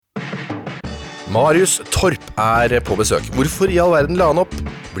Marius Torp på besøk. Hvorfor I all verden la han opp?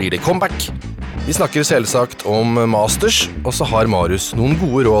 Blir det comeback? Vi snakker selvsagt om Masters, og så har Marius noen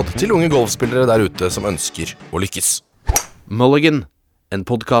gode råd til unge golfspillere der ute som ønsker å lykkes. Mulligan, en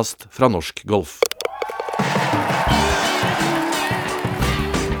podcast fra Norsk Golf.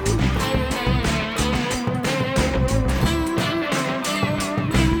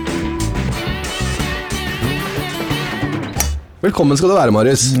 Velkommen skal du være,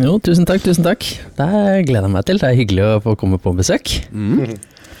 Marius. Jo, tusen takk. Det gleder jeg meg til. Det hyggelig å få komme på besøk.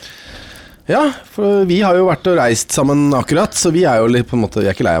 Ja, for vi har jo vært og reist sammen akkurat, så vi jo litt på en måte, vi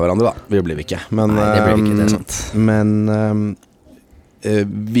ikke lei av hverandre da. Vi blir vi ikke. Men, Nei, det blir vi ikke, det sant. Men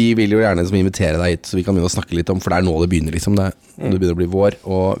vi vil jo gjerne invitere deg hit, så vi kan begynne å snakke litt om, for det nå det begynner liksom, det begynner å bli vår,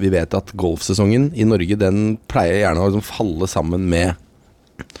 og vi vet at golfsesongen I Norge, den pleier gjerne å liksom falle sammen med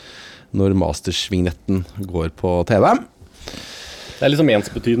når Masters-vignetten går på TV. Det liksom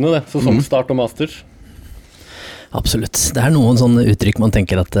ensbetydende det, sesongstart og Masters. Absolutt. Det noen sånne uttrykk man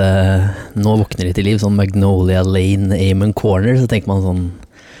tenker at nå våkner det til liv, sånn Magnolia Lane, Amon Corner, så tenker man sånn,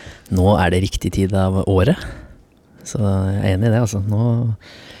 nå det riktig tid av året. Så jeg enig I det, altså. Nå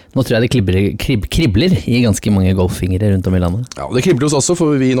tror jeg det kribler I ganske mange golffingere rundt om I landet. Ja, og det kribler hos også,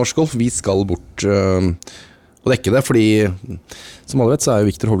 for vi I Norsk Golf, vi skal bort og dekke det, fordi som alle vet så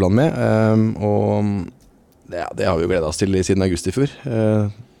jo Victor Hovland med, og det har vi jo gledet oss til siden august I fjor,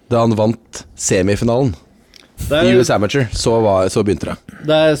 da han vant semifinalen I US Amateur, så begynte det.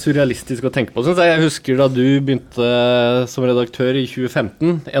 Det surrealistisk å tenke på, synes jeg. Jeg husker da du begynte som redaktør I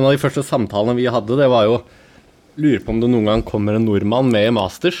 2015, en av de første samtalene vi hadde, det var jo, lurer på om det noen gang kommer en nordmann med I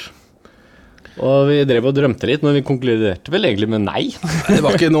Masters. Og vi drev og drømte litt, men vi konkluderte vel egentlig med nei. Det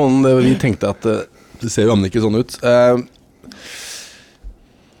var ikke noen, vi tenkte at det ser jo ikke sånn ut.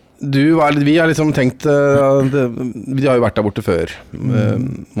 Vi har liksom tenkt vi har jo vært der borte før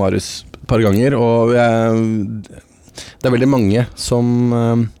Marius et par ganger og det veldig mange som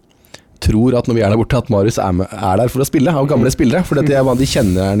tror at når vi der borte at Marius der for å spille av gamle spillere, for de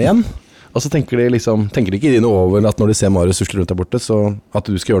kjenner han igjen og så tenker de ikke dine over at når de ser Marius susle rundt der borte så at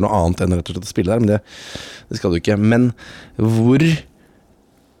du skal gjøre noe annet enn rett og slett å spille der, men det skal du ikke, men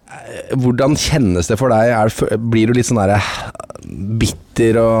hvordan kjennes det for deg? Blir du litt sånn der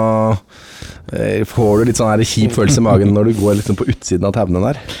bitter og får du litt sånn der kjip følelse I magen når du går liksom på utsiden av tavnen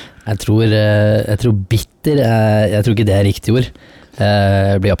der? Jeg tror bitter, jeg tror ikke det riktig ord.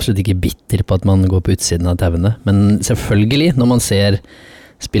 Jeg blir absolutt ikke bitter på at man går på utsiden av tavene, men selvfølgelig når man ser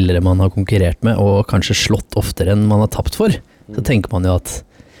spillere man har konkurrert med og kanskje slått oftere enn man har tapt for, så tenker man jo at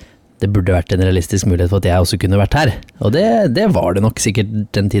det burde vært en realistisk mulighet for at jeg også kunne vært her. Og det var det nok sikkert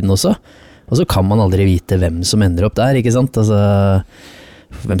den tiden også. Og så kan man aldri vite hvem som ender opp der, ikke sant? Altså,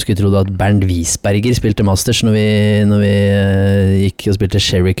 hvem skulle tro at Bernd Wiesberger spilte Masters når vi gikk og spilte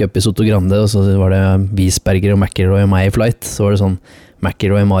Sherry Cup I Soto Grande, og så var det Wiesberger og McIlroy og meg I flight. Så var det sånn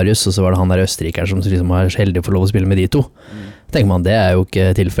McIlroy og Marius, og så var det han der østerrikeren som liksom var heldig å få lov å spille med de to. Tenker man, det jo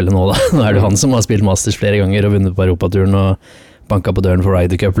ikke tilfellet nå da. Nå det jo han som har spilt Masters flere ganger og vunnet på Europaturen og banka på døren for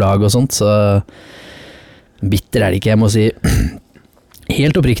Ryder Cup-lag og sånt, så bitter det ikke, jeg må si.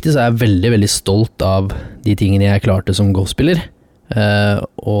 Helt oppriktig så jeg veldig, veldig stolt av de tingene jeg klarte som golfspiller,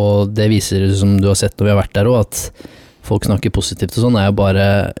 og det viser, som du har sett når vi har vært der også, at folk snakker positivt og sånn, jo bare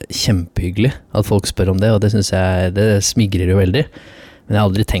kjempehyggelig at folk spør om det, og det synes jeg, det smigrer jo veldig. Men jeg har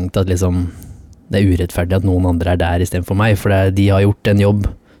aldri tenkt at liksom, det urettferdig at noen andre der I stedet for meg, for de har gjort en jobb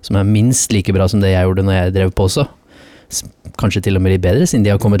som minst like bra som det jeg gjorde når jeg drev på også. Kanskje til og med litt bedre, siden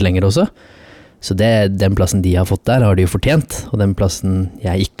de har kommet lenger også. Så den plassen de har fått der, har de jo fortjent, og den plassen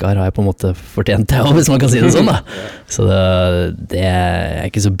jeg ikke har jeg på en måte fortjent det, hvis man kan si det sånn da. Så det jeg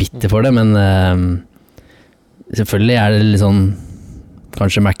ikke så bitter for det, men selvfølgelig det litt sånn,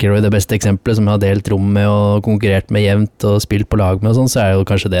 kanskje McIlroy det beste eksempelet, som jeg har delt rom med og konkurrert med jevnt og spilt på lag med og sånn, så det jo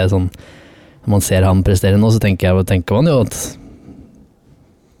kanskje det sånn, når man ser han prestere nå, så tenker man jo at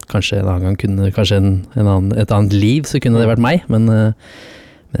kanskje en annen gang kunne, kanskje et annet liv, så kunne det vært meg, men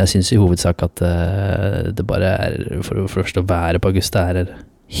jeg synes I hovedsak at det bare for først å være på Augusta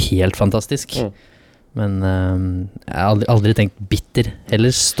helt fantastisk. Men jeg har aldri tenkt bitter,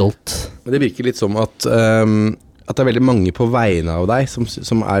 heller stolt. Men det virker litt som at det veldig mange på vegne av deg som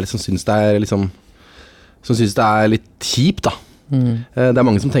synes det liksom, som synes det litt kjipt da. Det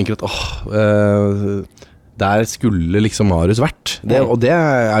mange som tenker at der skulle liksom Marius vært. Og det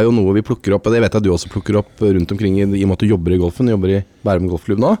jo noe vi plukker opp, og det vet jeg at du også plukker opp rundt omkring I og med at du jobber I golfen, jobber I Bærum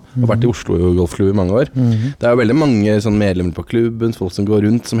golfklubb nå, og vært I Oslo golfklubb I mange år. Det jo veldig mange sånn medlemmer på klubben, folk som går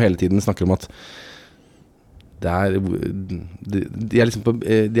rundt, som hele tiden snakker om at de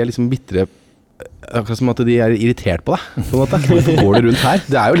liksom bittre akkurat som at de irritert på deg, på en måte. Hvorfor går du rundt her?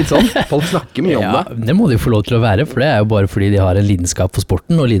 Det jo litt sånn. Folk snakker mye om det. Det må de få lov til å være, for det jo bare fordi de har en lidenskap for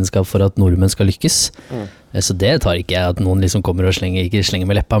sporten, og lidenskap for at nordmenn skal lykkes. Så det tar ikke jeg at noen liksom kommer og ikke slenger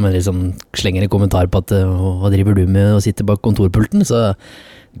med leppa, men liksom slenger en kommentar på at hva driver du med å sitte bak kontorpulten, så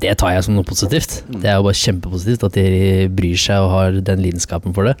det tar jeg som noe positivt. Det jo bare kjempepositivt at de bryr seg og har den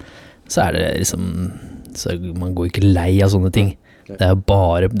lidenskapen for det. Så det liksom, så man går ikke lei av sånne ting. Det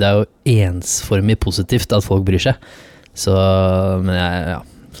jo ensformig positivt at folk bryr seg. Så, men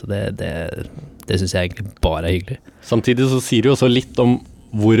så det synes jeg egentlig bare hyggelig. Samtidig så sier det jo også litt om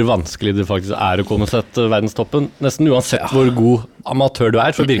hvor vanskelig det faktisk å komme seg til verdenstoppen. Nesten uansett hvor god amatør du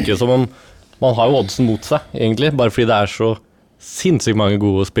så virker det som om man har jo oddsen mot seg, egentlig. Bare fordi det så sinnssykt mange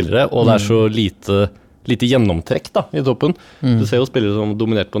gode spillere, og det så lite gjennomtrekk da, i toppen. Du ser jo spillere som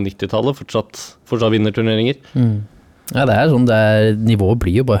dominerte på 90-tallet, fortsatt vinner turneringer. Ja, det sånn, nivået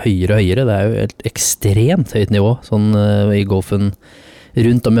blir jo bare høyere og høyere. Det jo et ekstremt høyt nivå, sånn i golfen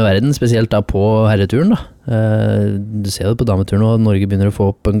rundt om i verden, spesielt da på herreturen da. Du ser det på dameturen nå, Norge begynner å få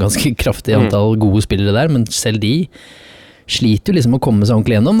opp en ganske kraftig antall gode spillere der, men selv de sliter jo liksom å komme seg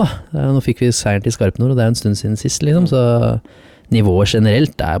ordentlig gjennom da. Nå fikk vi seieren til Skarpnord, og det en stund siden sist liksom, så nivået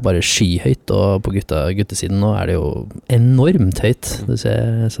generelt bare skyhøyt, og på guttesiden nå det jo enormt høyt. Du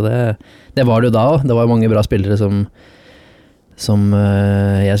ser, så det var det jo da også. Det var jo mange bra spillere som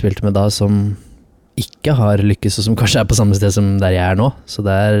jeg spilte med da, som ikke har lykkes, og som kanskje på samme sted som der jeg nå. Så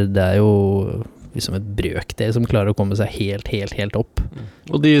det jo liksom et brøkdel som klarer å komme seg helt opp.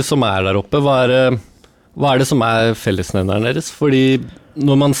 Og de som der oppe, hva det som fellesnevneren deres? Fordi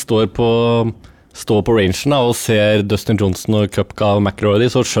når man står på rangen og ser Dustin Johnson og Koepka og McIlroy,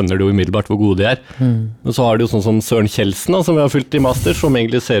 så skjønner du jo umiddelbart hvor gode de Men så har du jo sånn som Søren Kjeldsen, som vi har fulgt i Masters, som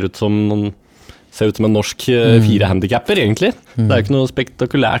egentlig ser ut som en norsk fire-handicapper, egentlig. Det jo ikke noe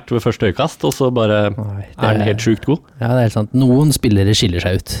spektakulært ved første øyekast, og så bare den helt sjukt god. Ja, det helt sant. Noen spillere skiller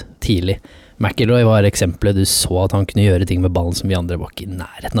seg ut tidlig. McIlroy var eksempelet, du så at han kunne gjøre ting med ballen som vi andre var ikke i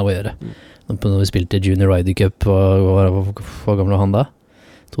nærheten av å gjøre. Når vi spilte Junior Ryder Cup, hvor gammel var han da?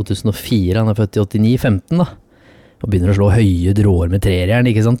 2004, han født i 89-15 da. Og begynner å slå høye dråer med trerjern,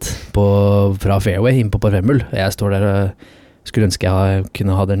 ikke sant? Fra fairway inn på par femhull. Jeg står der og skulle ønske jeg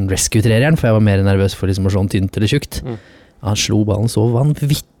kunne ha den rescue-trerjern, for jeg var mer nervøs for liksom å slå den tynt eller tjukt. Han slo ballen så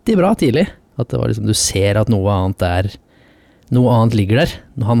vanvittig bra tidlig, at det var liksom, du ser at noe annet ligger der.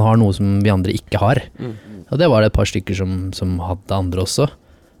 Han har noe som vi andre ikke har. Og det var det et par stykker som hadde andre også.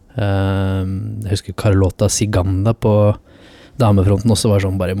 Jeg husker Carlota Siganda på damefronten også var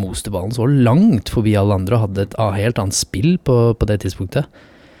sånn, bare moste ballen så langt forbi alle andre og hadde et helt annet spill på det tidspunktet.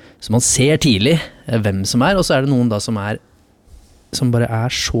 Så man ser tidlig hvem som og så det noen da som bare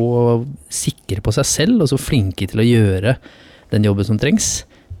så sikre på seg selv og så flinke til å gjøre den jobben som trengs,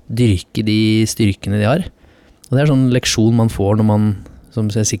 dyrke de styrkene de har. Og det sånn leksjon man får når man, som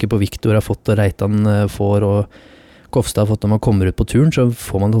jeg sikkert på Victor har fått og Reitan får og Kofstad har fått når man kommer ut på turen, så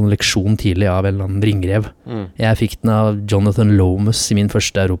får man en sånn leksjon tidlig av en eller annen ringrev. Jeg fikk den av Jonathan Lomas i min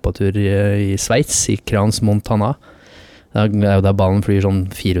første europatur i Sveits, i Crans Montana. Det jo der ballen flyr sånn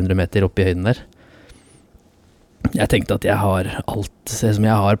 400 meter opp i høyden der. Jeg tenkte at jeg har alt som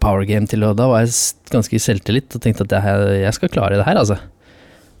jeg har power game til, og da var jeg ganske selvtillit og tenkte at jeg skal klare det her, altså.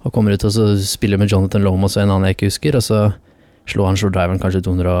 Og kommer ut og så spiller med Jonathan Lomas og en annen jeg ikke husker, og så slår han short-driveren kanskje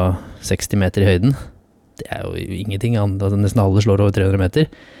 260 meter i høyden. Det jo ingenting annet, nesten alle slår over 300 meter.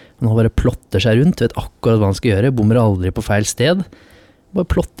 Men han bare plotter seg rundt, vet akkurat hva han skal gjøre, bommer aldri på feil sted. Bare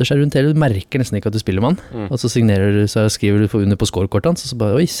plotter seg rundt hele, du merker nesten ikke at du spiller med han. Og så signerer du, så skriver du under på scorekortet hans, og så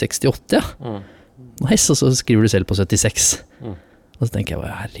bare, oi, 68, ja. Nice, og så skriver du selv på 76. Og så tenker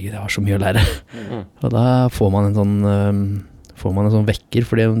jeg, herregud, jeg har så mye å lære. Og da får man en sånn vekker,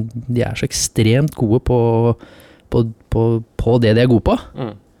 fordi de så ekstremt gode på det de gode på.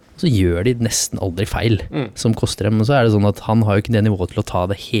 Så gjør de nesten aldri feil som koster dem. Men så det sånn at han har jo ikke det nivået til å ta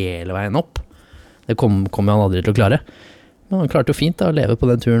det hele veien opp. Det kommer han aldri til å klare. Men han klarte jo fint da, å leve på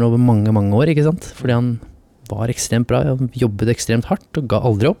den turen over mange, mange år, ikke sant? Fordi han var ekstremt bra, han jobbet ekstremt hardt og ga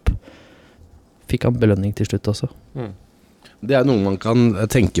aldri opp. Fikk han belønning til slutt også. Det noe man kan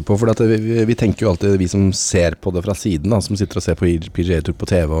tenke på, for at vi tenker jo alltid, vi som ser på det fra siden, da, som sitter og ser på PGA-tur på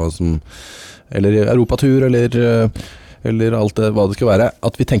TV, og eller Europatur, eller alt det, hva det skal være,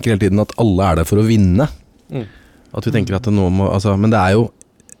 at vi tenker hele tiden at alle der for å vinne. At vi tenker at det nå må, altså, men det jo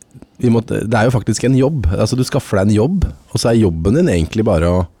det jo faktisk en jobb. Altså, du skaffer deg en jobb, og så jobben din egentlig bare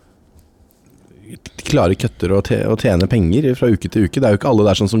å klare køtter og tjene penger fra uke til uke. Det jo ikke alle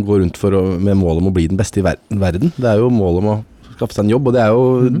der som går rundt med mål om å bli den beste i verden. Det jo mål om å skaffe seg en jobb, og det jo,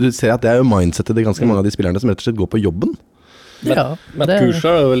 du ser at det jo mindsetet til ganske mange av de spillerne som rett og slett går på jobben. Matt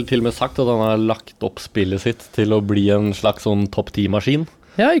Kuchar har vel til og med sagt at han har lagt opp spillet sitt til å bli en slags sånn topp 10-maskin.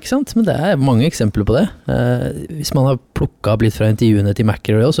 Ja, ikke sant, men det mange eksempler på det. Hvis man har plukket opp litt fra intervjuene til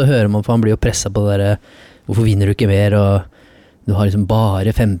McIlroy, så hører man på han blir jo presset på det der, hvorfor vinner du ikke mer, og du har liksom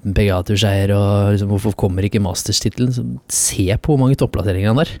bare 15 PGA-turseier, og liksom, hvorfor kommer ikke Masters-titelen? Se på hvor mange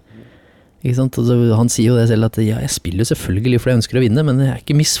topplasseringer han har. Ikke sant? Altså, han sier jo det selv at ja, jeg spiller jo selvfølgelig fordi jeg ønsker å vinne, men jeg er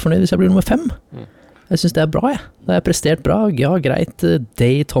ikke misfornøyd hvis jeg blir nummer 5. Jeg synes det bra, jeg. Da har jeg prestert bra. Ja, greit,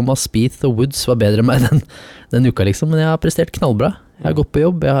 Day, Thomas, Spieth og Woods var bedre enn meg den uka liksom, men jeg har prestert knallbra. Jeg har gått på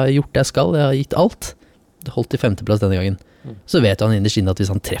jobb, jeg har gjort det jeg skal, jeg har gitt alt. Det holdt til 5. plass denne gangen. Så vet han innerst inne at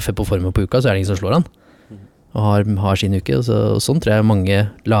hvis han treffer på formen på uka, så er det ingen som slår han. Og har sin uke, og sånn tror jeg mange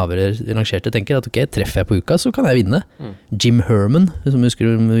lavere rangerte tenker at ok, treffer jeg på uka, så kan jeg vinne. Jim Herman, som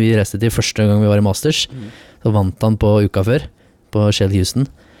husker vi reiste til første gang vi var i Masters, så vant han på uka før, på Shell Houston.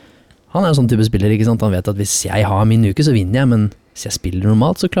 Han en sånn type spiller, ikke sant? Han vet at hvis jeg har min uke, så vinner jeg, men hvis jeg spiller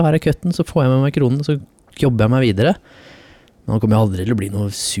normalt, så klarer jeg køtten, så får jeg med meg kronen, så jobber jeg meg videre. Men han kommer jo aldri til å bli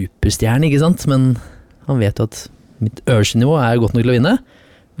noe superstjerne, ikke sant? Men han vet jo at mitt øverste nivå godt nok til å vinne,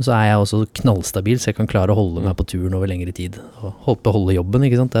 og så jeg også knallstabil, så jeg kan klare å holde meg på turen over lengre tid, og beholde jobben,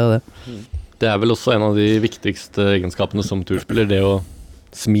 ikke sant? Det jo det. Det vel også en av de viktigste egenskapene som turspiller, det å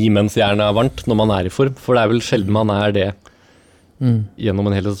smi mens jernet varmt når man i form, for det vel sjelden man det gjennom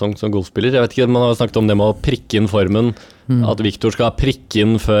en hel sesong som golfspiller. Jeg vet ikke, man har snakket om det med å prikke inn formen, at Victor skal prikke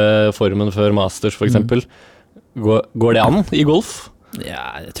inn formen før Masters for eksempel. Går det an i golf?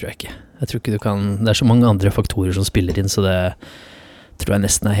 Ja, det tror jeg ikke. Jeg tror ikke du kan, det så mange andre faktorer som spiller inn, så det tror jeg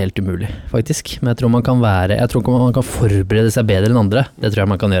nesten helt umulig, faktisk. Men jeg tror man kan forberede seg bedre enn andre. Det tror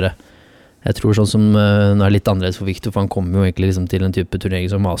jeg man kan gjøre. Jeg tror sånn som, nå det litt annerledes for Victor, for han kommer jo egentlig liksom til en type turnering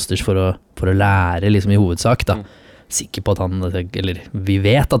som Masters for å lære liksom i hovedsak da. Sikker på at vi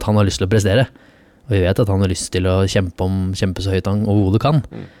vet at han har lyst til å prestere, og vi vet at han har lyst til å kjempe så høyt han overhodet kan.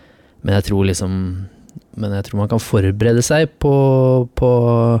 Men jeg tror man kan forberede seg på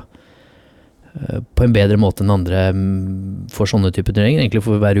en bedre måte enn andre for sånne type turneringer, egentlig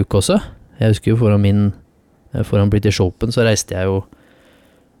for hver uke også. Jeg husker jo foran British Open så reiste jeg jo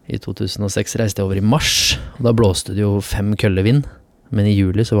i 2006 reiste jeg over i mars, og da blåste det jo 5 køllevind, men i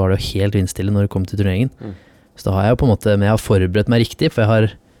juli så var det jo helt vindstille når det kom til turneringen. Så da har jeg jo på en måte, men jeg har forberedt meg riktig, for jeg har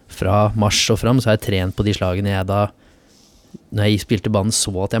fra mars og frem så har jeg trent på de slagene jeg da, når jeg spilte banen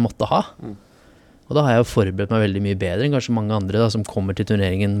så at jeg måtte ha. Og da har jeg jo forberedt meg veldig mye bedre enn kanskje mange andre da, som kommer til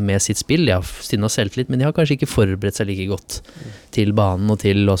turneringen med sitt spill. De har sinne og selvtillit, men de har kanskje ikke forberedt seg like godt til banen og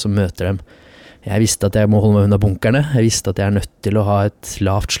til hva som møter dem. Jeg visste at jeg må holde meg unna bunkerne. Jeg visste at jeg nødt til å ha et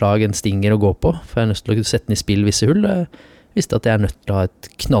lavt slag, en stinger å gå på, for jeg nødt til å sette den i spill visse hull. Jeg visste at jeg nødt til å ha et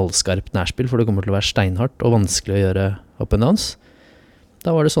knallskarpt nærspill, for det kommer til å være steinhardt og vanskelig å gjøre up and downs.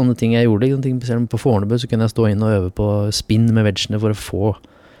 Da var det sånne ting jeg gjorde. På Fornebu så kunne jeg stå inn og øve på spinn med wedgene for å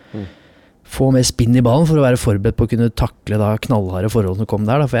få mer spinn i ballen, for å være forberedt på å kunne takle da knallharde forhold som kom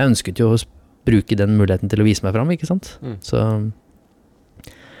der, da. For jeg ønsket jo å bruke den muligheten til å vise meg fram, ikke sant? Så jeg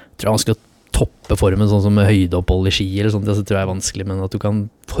tror det er vanskelig å toppe formen sånn som med høydeopphold i ski eller sånt, det tror jeg vanskelig, men at du kan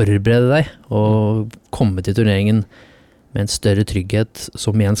forberede deg og komme til turneringen med en større trygghet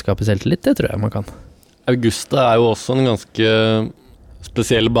som igjen skaper selvtillit, det tror jeg man kan. Augusta jo også en ganske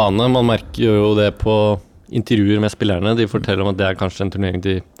spesiell bane. Man merker jo det på intervjuer med spillerne. De forteller om at det kanskje en turnering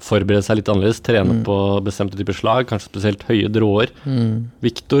de forbereder seg litt annerledes, trener på bestemte typer slag, kanskje spesielt høye dråer.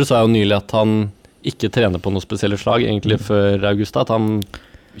 Victor sa jo nylig at han ikke trener på noen spesielle slag egentlig før Augusta, at han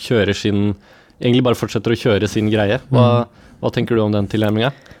egentlig bare fortsetter å kjøre sin greie. Hva tenker du om den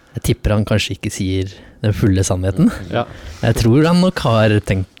tilnærmingen? Jeg tipper han kanskje ikke sier den fulle sannheten. Ja. Jeg tror han nok har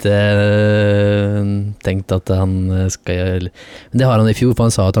tenkt at han skal gjøre. Men det har han i fjor, for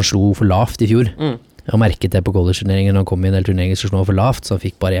han sa at han slo for lavt i fjor. Jeg har merket det på college-turneringen, når han kom i en del turneringer så slo han for lavt, så han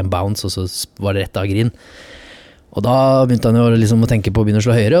fikk bare en bounce, og så var det rett av green. Og da begynte han jo liksom å tenke på å begynne å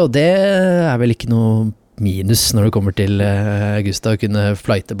slå høyere, og det vel ikke noe minus når det kommer til Augusta, å kunne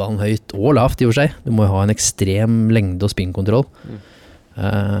flighte ballen høyt og lavt i og for seg. Du må jo ha en ekstrem lengde- og spinnkontroll.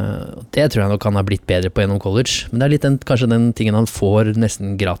 Det tror jeg nok han har blitt bedre på gjennom college, men det litt kanskje den tingen han får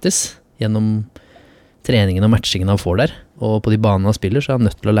nesten gratis gjennom treningen og matchingen han får der, og på de banene han spiller så er han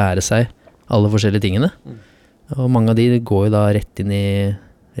nødt til å lære seg alle forskjellige tingene, og mange av de går jo da rett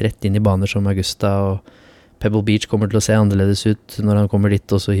inn i baner som Augusta, og Pebble Beach kommer til å se annerledes ut når han kommer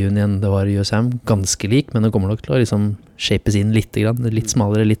dit også i juni igjen. Det var USM, ganske lik, men det kommer nok til å liksom shapes inn litt grann, litt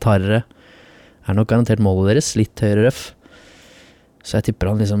smalere, litt hardere. Nok garantert målet deres, litt høyere røff. Så jeg tipper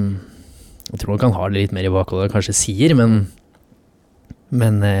han liksom, jeg tror han kan ha det litt mer i bakholdet han kanskje sier,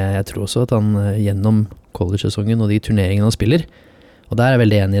 men jeg tror også at han gjennom college-sesongen og de turneringene han spiller, og der jeg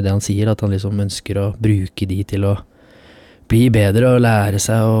veldig enig i det han sier, at han liksom ønsker å bruke de til å bli bedre og lære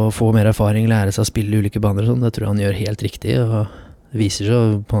seg å få mer erfaring, lære seg å spille ulike baner og sånn, det tror jeg han gjør helt riktig, og det viser seg,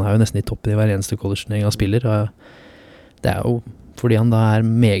 han jo nesten i toppen i hver eneste college-turnering han spiller, og det jo fordi han da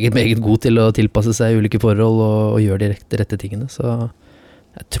meget, meget god til å tilpasse seg ulike forhold og gjøre de rette tingene, så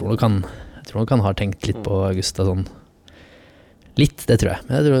jeg tror nok han har tenkt litt på Augusta sånn, litt, det tror jeg,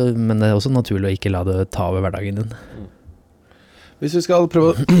 men det også naturlig å ikke la det ta over hverdagen din. Hvis vi skal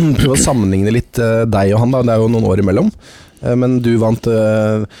prøve å sammenligne litt deg og han da, det jo noen år imellom, men du vant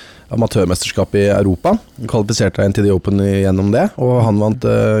amatørmesterskap i Europa, kvalifiserte deg inn til The Open gjennom det, og han vant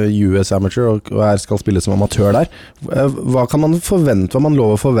US Amateur og skal spille som amatør der. Hva kan man forvente, hva man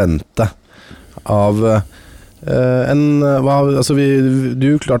lover å forvente av du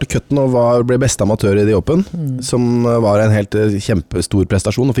klarte cutten og ble beste amatør i The Open, som var en helt kjempestor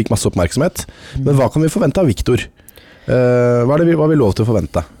prestasjon og fikk masse oppmerksomhet. Men hva kan vi forvente av Victor? Hva vi lov til å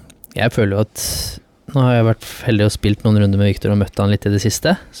forvente? Jeg føler jo at nå har jeg vært heldig og spilt noen runder med Victor og møtt han litt i det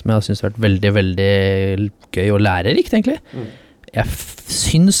siste, som jeg synes har vært veldig, veldig gøy og lærerikt egentlig. Jeg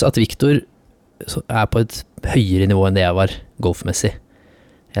synes at Victor på et høyere nivå enn det jeg var golfmessig.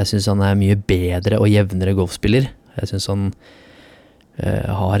 Jeg synes han mye bedre og jevnere golfspiller. Jeg synes han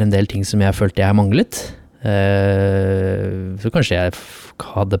har en del ting som jeg følte jeg manglet. Så kanskje jeg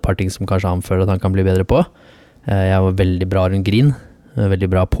hadde et par ting som kanskje han føler at han kan bli bedre på. Jeg var veldig bra rundt green,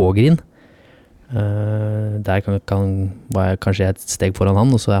 veldig bra på green. Der var jeg kanskje et steg foran han,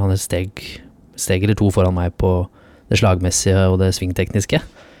 og så han et steg eller to foran meg på det slagmessige og det svingtekniske.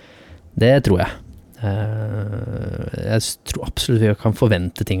 Det tror jeg. Jeg tror absolutt vi kan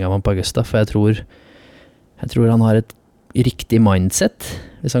forvente ting av han på Augusta, for jeg tror han har et riktig mindset.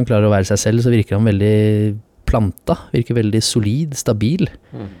 Hvis han klarer å være seg selv, så virker han veldig planta, virker veldig solid, stabil.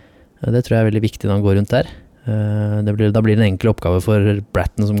 Det tror jeg veldig viktig når han går rundt der. Da blir det en enkel oppgave for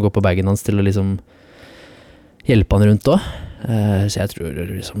Bratton som går på bagen hans til å liksom hjelpe han rundt også. Så jeg tror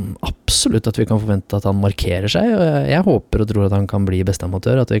liksom absolutt at vi kan forvente at han markerer seg, og jeg håper og tror at han kan bli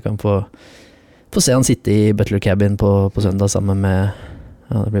besteamatør, at vi kan få se han sitte i Butler Cabin på søndag sammen med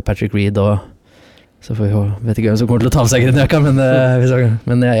det blir Patrick Reed, og så får vi vet ikke hvem som kommer til å ta av seg grønnjakka, men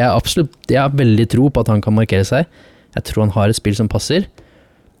jeg har veldig tro på at han kan markere seg. Jeg tror han har et spill som passer,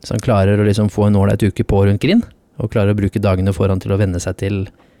 så han klarer å liksom få en ålreit uke på rundt green, og klarer å bruke dagene foran til å venne seg til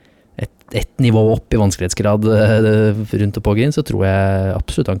et nivå opp i vanskelighetsgrad rundt og på green, så tror jeg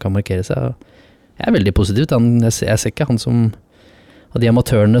absolutt han kan markere seg. Jeg veldig positiv til han. Jeg ser ikke han som av de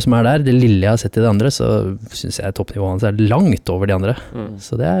amatørene som der, det lille jeg har sett i det andre, så synes jeg toppnivået hans langt over de andre.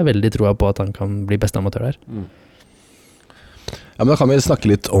 Så det jeg veldig troa på at han kan bli beste amatør der. Ja, men da kan vi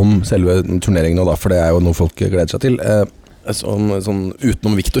snakke litt om selve turneringen nå da, for det jo noe folk gleder seg til. Sånn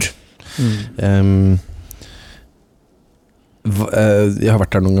utenom Victor. Jeg har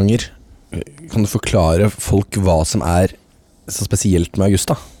vært der noen ganger. Kan du forklare folk hva som så spesielt med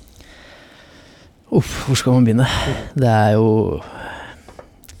Augusta? Hvor skal man begynne? Det jo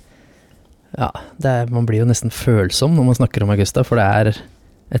ja, man blir jo nesten følsom når man snakker om Augusta, for det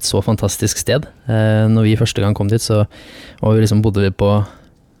et så fantastisk sted. Når vi første gang kom dit, så bodde vi på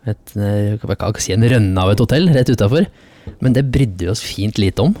jeg kan ikke si en rønne av et hotell rett utenfor, men det brydde vi oss fint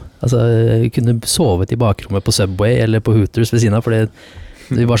lite om. Altså, vi kunne sovet i bakrommet på Subway eller på Hooters ved siden av, fordi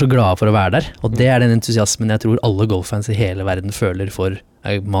vi var så glade for å være der, og det den entusiasmen jeg tror alle golffans i hele verden føler for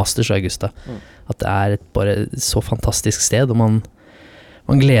Masters og Augusta. At det bare så fantastisk sted, og man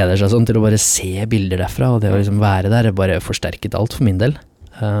gleder seg sånn til å bare se bilder derfra, og det å liksom være der bare forsterket alt for min del.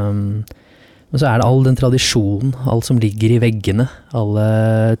 Men så det all den tradisjonen, alt som ligger i veggene, alle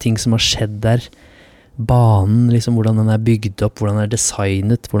ting som har skjedd der, banen, liksom, hvordan den bygd opp, hvordan den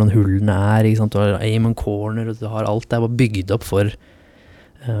designet, hvordan hullene ikke sant? Du har aim and corner, og du har alt bare bygd opp for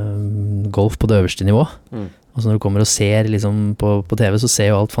golf på det øverste nivå. Og så når du kommer og ser liksom, på TV, så ser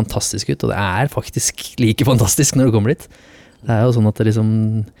jo alt fantastisk ut, og det faktisk like fantastisk når du kommer dit. Det jo sånn at det liksom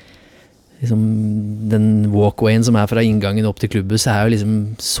den walkwayen som fra inngangen opp til klubbhuset jo liksom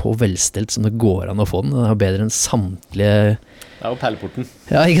så velstelt som det går an å få den. Den jo bedre enn samtlige. Det jo perleporten.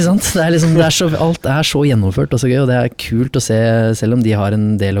 Ja, ikke sant? Alt så gjennomført og så gøy, og det kult å se, selv om de har en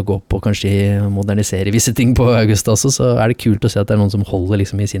del å gå på, kanskje modernisere visse ting på Augusta også, så det kult å se at det noen som holder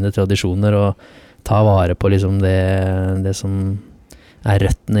liksom i sine tradisjoner og tar vare på liksom det som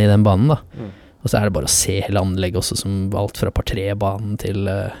røttene i den banen da. Og så det bare å se hele anlegget også, som alt fra par-3-banen til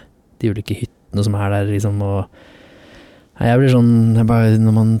de ulike hyttene som der liksom, og jeg blir sånn,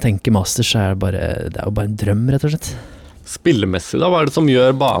 når man tenker Masters, så det jo bare en drøm, rett og slett. Spillemessig da, hva det som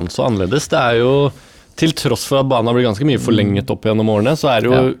gjør banen så annerledes? Det jo, til tross for at banen har blitt ganske mye forlenget opp gjennom årene, så det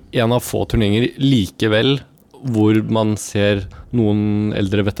jo en av få turneringer likevel hvor man ser noen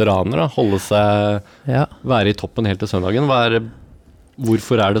eldre veteraner holde seg, være i toppen helt til søndagen.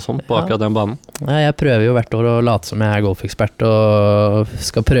 Hvorfor det sånn på akkurat den banen? Jeg prøver jo hvert år å late som jeg golfekspert og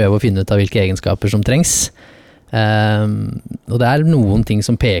skal prøve å finne ut av hvilke egenskaper som trengs. Og det noen ting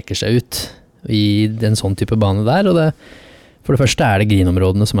som peker seg ut i en sånn type bane der, og for det første det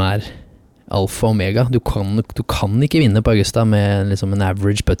greenområdene som alfa og omega. Du kan ikke vinne på Augusta med liksom en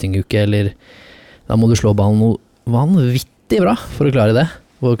average putting-uke, eller da må du slå ballen noe vanvittig bra for å klare det,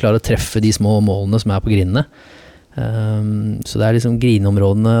 og klare å treffe de små målene som på greenene. Så det liksom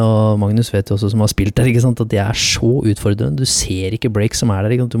greenområdene, og Magnus vet jo også som har spilt der, ikke sant, at det så utfordrende. Du ser ikke break som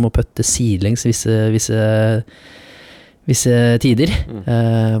der, ikke sant? Du må putte sidelengs visse tider.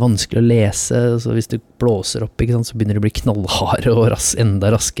 Vanskelig å lese, altså hvis du blåser opp, ikke sant, så begynner det å bli knallharde og enda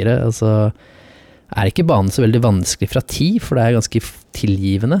raskere. Altså, ikke banen så veldig vanskelig fra 10, for det ganske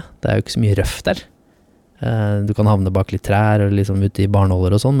tilgivende. Det jo ikke så mye røff der. Du kan havne bak litt trær og liksom ute i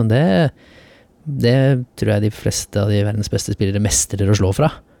barnåler og sånn, men det tror jeg de fleste av de verdens beste spillere mestrer å slå fra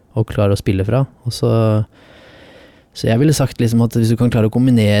og klarer å spille fra. Og så jeg ville sagt liksom at hvis du kan klare å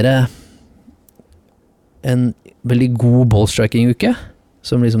kombinere en veldig god ballstriking-uke,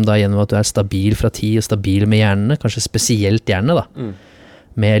 som liksom da gjennom at du stabil fra 10 og stabil med hjernene, kanskje spesielt hjernene da,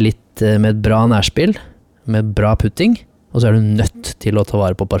 med et bra nærspill, med bra putting, og så du nødt til å ta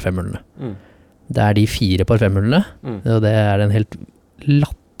vare på par 5-hullene. Det de 4 par 5-hullene, og det en helt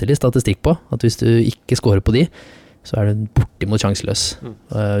latterlig statistikk på, at hvis du ikke scorer på de, så du bortimot sjanseløs.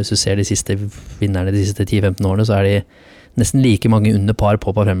 Hvis du ser de siste vinnerne de siste 10-15 årene, så de nesten like mange under par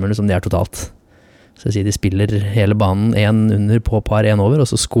på par 5-hullene som de totalt. Så jeg sier de spiller hele banen, 1 under på par, 1 over, og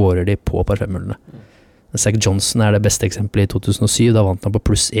så scorer de på par 5-hullene. Zach Johnson det beste eksempelet i 2007, da vant han på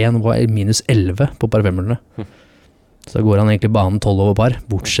 +1 og var minus 11 på par 5-hullene. Så da går han egentlig banen 12 over par,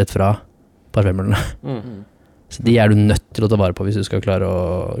 bortsett fra par 5-hullene. Så de du nødt til å ta vare på hvis du skal klare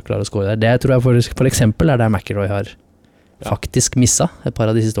å score der. Det tror jeg for eksempel der McIlroy har faktisk misset et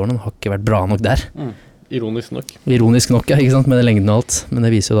par av de siste årene. Han har ikke vært bra nok der. Ironisk nok. Ironisk nok, ikke sant, med den lengden og alt. Men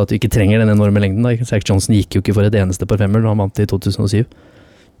det viser jo da at du ikke trenger den enorme lengden. Da. Zach Johnson gikk jo ikke for et eneste par 5-hull når han vant i 2007.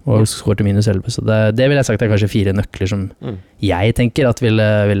 Og skåret minus 11. Så det vil jeg sagt kanskje 4 nøkler som jeg tenker at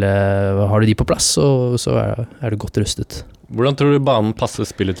har du de på plass, så du godt rustet. Hvordan tror du banen passer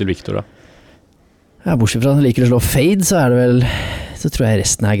spillet til Victor da? Ja, bortsett fra at han liker å slå fade, så tror jeg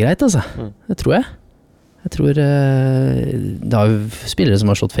resten greit, altså. Det tror jeg. Jeg tror det har jo spillere som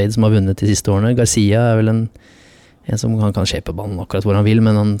har slått fade som har vunnet de siste årene. Garcia vel en som han kan shape ballen akkurat hvor han vil,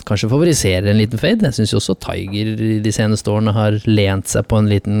 men han kanskje favoriserer en liten fade. Jeg synes jo også Tiger de seneste årene har lent seg på en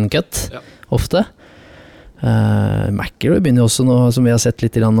liten cut, ofte. McIlroy begynner også nå, som vi har sett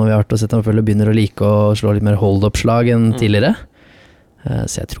litt når vi har vært og sett han begynner å like å slå litt mer hold-up-slag enn tidligere.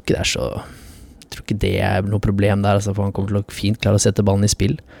 Så jeg tror ikke Jeg tror ikke det noe problem der, altså, for han kommer til å fint klare å sette ballen i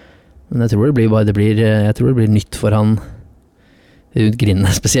spill. Men jeg tror det blir nytt for han rundt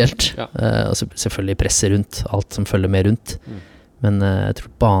grinene spesielt. Og selvfølgelig presset rundt, alt som følger med rundt. Men jeg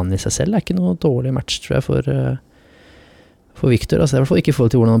tror banen i seg selv ikke noe dårlig match, tror jeg, for Victor. Altså, I hvert fall ikke i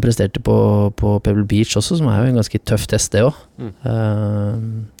forhold til hvordan han presterte på Pebble Beach også, som jo en ganske tøff test det også.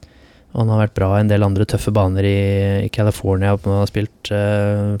 Og han har vært bra I en del andre tøffe baner I California, og han har spilt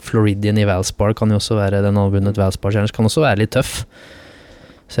Floridian I Valspar, kan jo også være den albundet Valspar Challenge, kan også være litt tøff.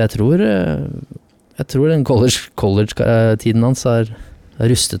 Så jeg tror den college-tiden hans har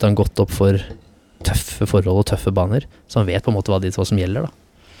rustet han godt opp for tøffe forhold og tøffe baner, så han vet på en måte hva som gjelder da.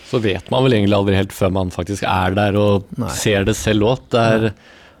 Så vet man vel egentlig aldri helt før man faktisk der og ser det selv også.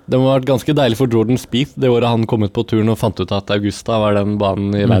 Det må ha vært ganske deilig for Jordan Spieth det året han kom ut på turen og fant ut at Augusta var den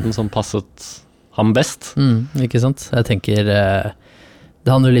banen I verden som passet ham best. Ikke sant? Jeg tenker det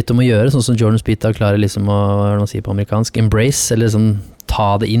handler litt om å gjøre, sånn som Jordan Spieth da klarer liksom å, hva man sier på amerikansk, embrace, eller liksom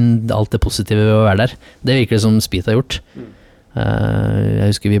ta det inn, alt det positive ved å være der. Det virker det som Spieth har gjort. Jeg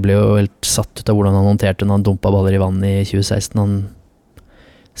husker vi ble jo helt satt ut av hvordan han håndterte når han dumpet baller I vann I 2016. Han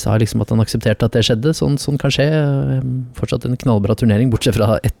sa liksom at han aksepterte at det skjedde, sånn kan skje, fortsatt en knallbra turnering, bortsett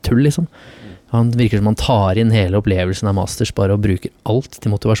fra et tull liksom. Han virker som han tar inn hele opplevelsen av Masters bare og bruker alt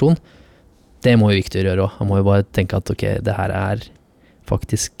til motivasjon. Det må jo Victor gjøre også. Han må jo bare tenke at ok, det her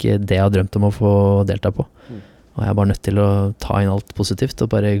faktisk det jeg har drømt om å få delta på. Og jeg bare nødt til å ta inn alt positivt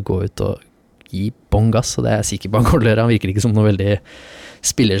og bare gå ut og gi bong gass, og det jeg sikker på han kommer til å gjøre. Han virker ikke som noe veldig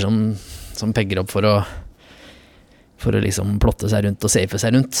spiller som pegger opp for å liksom plotte seg rundt og safe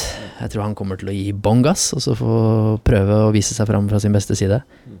seg rundt. Jeg tror han kommer til å gi bong gass, og så få prøve å vise seg frem fra sin beste side.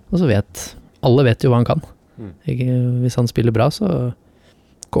 Og så alle vet jo hva han kan. Hvis han spiller bra, så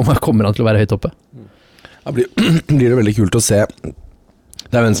kommer han til å være høyt oppe. Ja, blir det veldig kult å se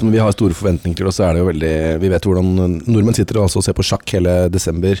Det en som vi har store forventninger til, og så det jo veldig, vi vet hvordan nordmenn sitter og ser på sjakk hele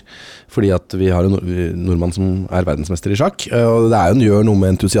desember, fordi at vi har en nordmann som verdensmester i sjakk, og det jo gjør noe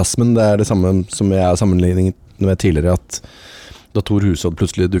med entusiasmen. Det det samme som jeg har sammenlignet med tidligere, at da Thor Hushovd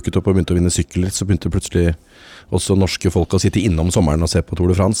plutselig dukket opp og begynte å vinne sykler, så begynte plutselig også norske folk å sitte innom sommeren og se på Tour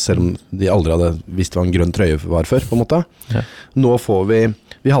de France, selv om de aldri hadde visst hva en grønn trøye var før, på en måte. Ja. Nå får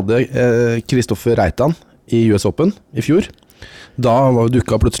vi hadde Kristoffer Reitan i US Open i fjor. Da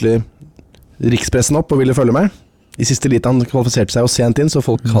dukket plutselig rikspressen opp og ville følge med. I siste lite han kvalifiserte seg jo sent inn, så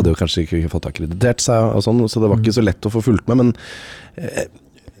folk hadde jo kanskje ikke fått akkreditert seg og sånn, så det var ikke så lett å få fulgt med, men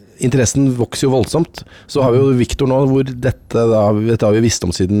interessen vokser jo voldsomt. Så har vi jo Victor nå, hvor dette har vi visst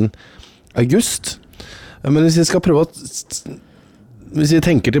om siden august. Men hvis vi skal prøve hvis vi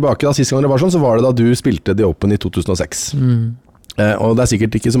tenker tilbake da, sist gang det var sånn, så var det da du spilte The Open i 2006. Og det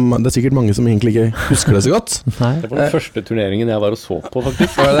sikkert mange som egentlig ikke husker det så godt. Det var den første turneringen jeg var og så på,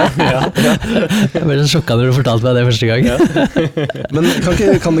 faktisk. Var det det? Ja. Jeg ble så sjokket når du fortalte meg det første gang. Ja. Men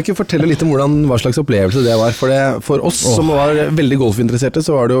kan du ikke fortelle litt om hva slags opplevelse det var? For oss som var veldig golfinteresserte,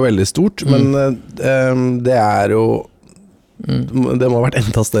 så var det jo veldig stort, men det jo det må ha vært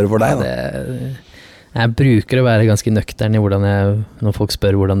enda større for deg da. Jeg bruker å være ganske nøktern i når folk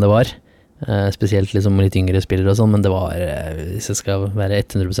spør hvordan det var. Spesielt liksom litt yngre spillere og sånn, men det var, hvis jeg skal være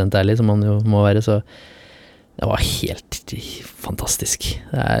 100% ærlig, som man jo må være, så det var helt fantastisk.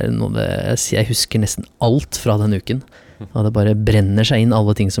 Jeg husker nesten alt fra den uken, og det bare brenner seg inn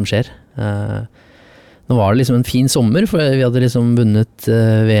alle ting som skjer. Nå var det liksom en fin sommer, for vi hadde liksom vunnet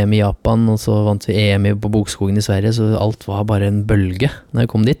VM i Japan, og så vant vi EM på Bokskogen i Sverige, så alt var bare en bølge når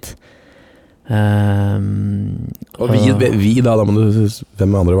jeg kom dit. Og vi da må du,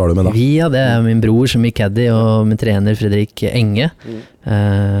 hvem andre var du med da? Vi, det min bror som gikk caddy, og min trener Fredrik Enge,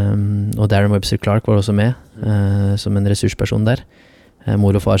 og Darren Webster Clark var også med, som en ressursperson der.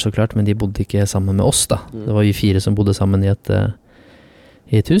 Mor og far så klart, men de bodde ikke sammen med oss da. Det var vi 4 som bodde sammen i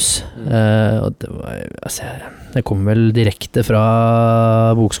et hus, og det var, altså, jeg kom vel direkte fra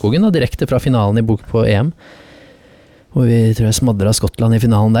Bokskogen, og direkte fra finalen på EM, og vi tror jeg smadret Skottland i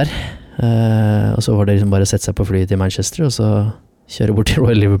finalen der. Og så var det liksom bare å sette seg på flyet til Manchester og så kjøre bort til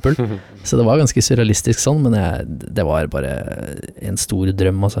Royal Liverpool. Så det var ganske surrealistisk sånn, men det var bare en stor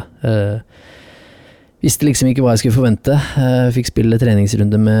drøm altså. Visste liksom ikke hva jeg skulle forvente. Fikk spille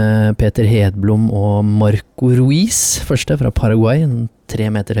treningsrunde med Peter Hedblom og Marco Ruiz, første fra Paraguay, en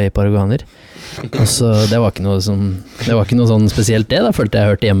 3 meter høy paraguaner. Og så det var ikke noe sånn spesielt det, da følte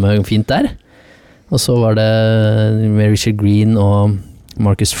jeg hørte hjemme fint der. Og så var det med Richard Green og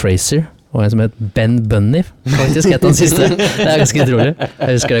Marcus Fraser, og en som het Ben Bunny, faktisk het han siste. Det ganske utrolig,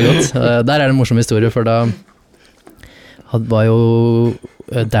 jeg husker det godt. Der det en morsom historie, for da var jo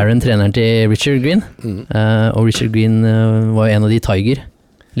Darren treneren til Richard Green, og Richard Green var jo en av de Tiger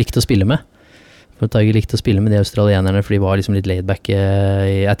likte å spille med. For Tiger likte å spille med de australienerne, for de var liksom litt laid back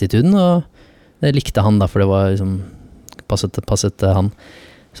i attituden, og det likte han da, for det var liksom passet han.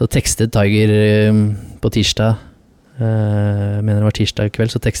 Så tekstet Tiger på tirsdag, mener det var tirsdag kveld,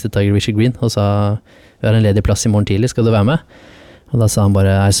 så tekstet Tiger Richard Green og sa, vi har en ledig plass i morgen tidlig, skal du være med? Og da sa han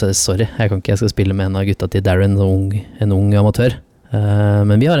bare, sorry, jeg skal spille med en av gutta til Darren, en ung amatør,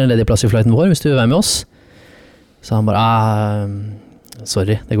 men vi har en ledig plass i flighten vår, hvis du vil være med oss. Så han bare,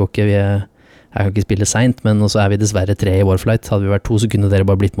 sorry, det går ikke, jeg kan ikke spille sent, men så vi dessverre 3 i vår flight, hadde vi vært 2 så kunne dere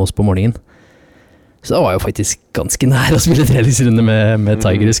bare blitt med oss på morgenen. Så det var jo faktisk ganske nær å spille treningsrunde med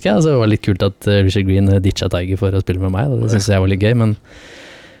Tiger, husker jeg. Altså, det var litt kult at Richard Green ditcha Tiger for å spille med meg, og det synes jeg var litt gøy, men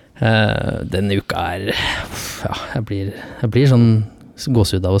denne uka ja, jeg blir sånn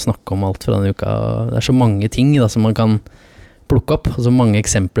gåsehud av å snakke om alt fra denne uka. Det så mange ting da, som man kan plukke opp, og så mange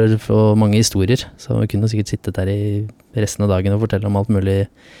eksempler og mange historier, så vi kunne sikkert sittet der i resten av dagen og fortelle om alt mulig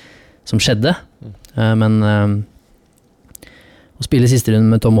som skjedde. Men å spille siste runde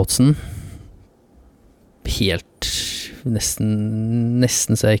med Tom Watson, helt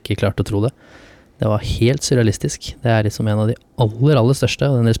nesten så jeg ikke klarte å tro det. Det var helt surrealistisk. Det liksom en av de aller største,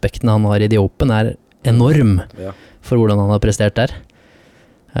 og den respekten han har i The Open enorm for hvordan han har prestert der.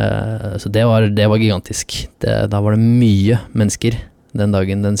 Så det var gigantisk. Da var det mye mennesker den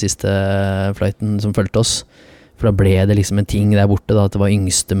dagen, den siste flighten som følte oss. For da ble det liksom en ting der borte da, at det var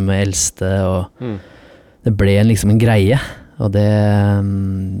yngste med eldste, og det ble liksom en greie. Og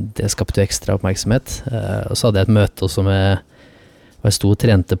det skapte jo ekstra oppmerksomhet. Og så hadde jeg et møte også med, hvor jeg sto og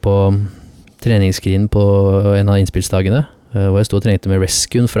trente på treningsscreen på en av innspillsdagene, hvor jeg sto og trente med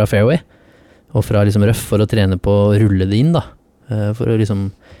rescuen fra fairway, og fra liksom røff for å trene på å rulle det inn da. For å liksom,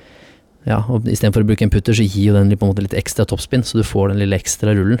 ja, og i stedet for å bruke en putter, så gir jo den på en måte litt ekstra toppspinn, så du får den lille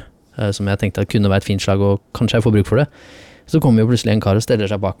ekstra rullen, som jeg tenkte at kunne være et fint slag, og kanskje jeg får bruk for det. Så kommer jo plutselig en kar og steller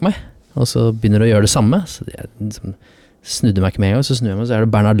seg bak meg, og så begynner å gjøre det samme. Så jeg liksom snudde meg ikke med en gang, så snur jeg meg, så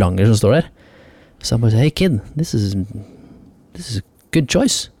det Bernhard Langer som står der. Så han bare sier, hey kid, this is a good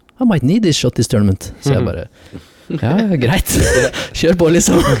choice. I might need this shot this tournament. Så jeg bare, ja, greit. Kjør på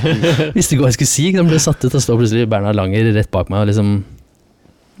liksom. Visste ikke hva jeg skulle si, han ble satt ut og stå plutselig Bernhard Langer rett bak meg, og liksom,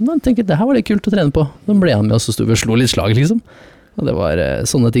 man tenker, det her var det kult å trene på. Så ble han med, og så stod vi og slo litt slag liksom. Og det var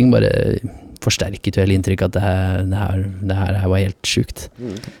sånne ting bare forsterket jo hele inntrykk at det her var helt sykt.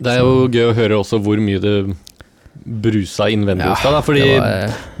 Det jo gøy å høre også hvor mye det brusa innvendig hos deg, fordi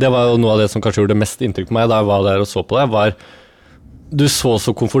det var jo noe av det som kanskje gjorde det mest inntrykk på meg da jeg var der og så på deg, var du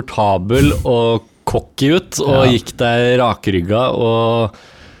så komfortabel og cocky ut, og gikk deg rakrygga, og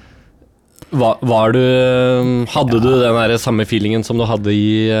hadde du den der samme feelingen som du hadde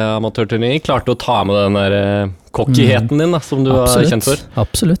i amatørturnering? Klarte å ta med den der cockyheten din da, som du var kjent for?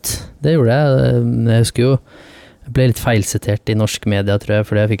 Absolutt, det gjorde jeg. Jeg husker jo, jeg ble litt feilsitert i norsk media, tror jeg,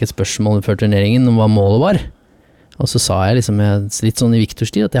 fordi jeg fikk et spørsmål før turneringen om hva målet var. Og så sa jeg liksom, litt sånn i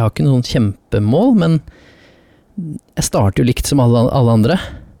Victor-stil, at jeg har ikke noen kjempemål, men jeg starter jo likt som alle andre,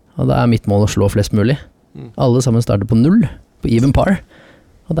 og da mitt mål å slå flest mulig. Alle sammen starter på 0, på even par.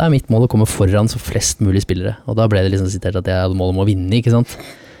 Og det mitt mål å komme foran så flest mulig spillere. Og da ble det liksom sitert at jeg hadde mål om å vinne, ikke sant?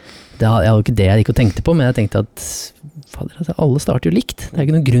 Jeg hadde jo ikke det jeg gikk og tenkte på, men jeg tenkte at fader, altså, alle starter jo likt. Det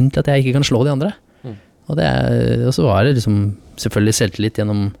ikke noen grunn til at jeg ikke kan slå de andre. Og så var det liksom selvfølgelig selvtillit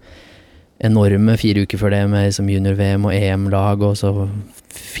gjennom enorme 4 uker før det med liksom junior-VM og EM-lag, og så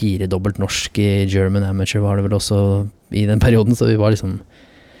 4 dobbelt norsk i German Amateur var det vel også i den perioden, så vi var liksom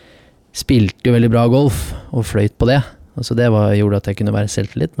spilte jo veldig bra golf og fløyt på det. Så det gjorde at jeg kunne være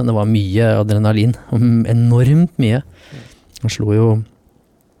selvtillit, men det var mye adrenalin, enormt mye. Jeg slo jo,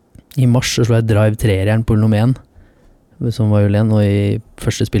 i mars så slo jeg drive 3-jern på hull 1, som var hull 1, og i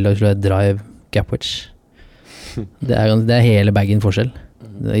første spilldag slo jeg drive gapwedge. Det hele baggen forskjell.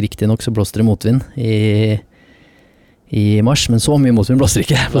 Riktig nok så blåste det motvind i mars, men så mye motvind blåste det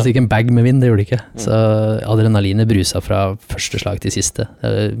ikke. Det blåste ikke en bag med vind, det gjorde det ikke. Så adrenalinet brusa fra første slag til siste.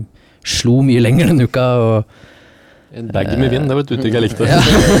 Jeg slo mye lenger den uka, og en bag med vind, det var et uttrykk jeg likte. Ja.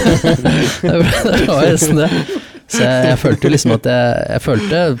 Det var nesten det. Så jeg følte jo liksom at jeg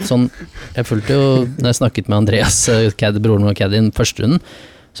følte jo, når jeg snakket med Andreas, broren og Caddien, første runden,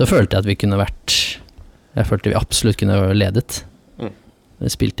 så følte jeg at jeg følte vi absolutt kunne ledet.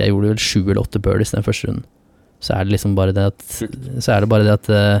 Jeg gjorde vel 7 eller 8 birdies den første runden. Så det liksom bare det at,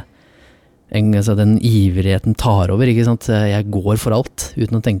 den ivrigheten tar over, ikke sant? Jeg går for alt,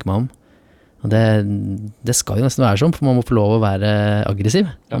 uten å tenke meg om. Og det skal jo nesten være sånn, for man må få lov å være aggressiv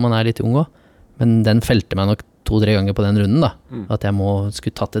når man litt ung også. Men den felte meg nok 2-3 ganger på den runden da, at jeg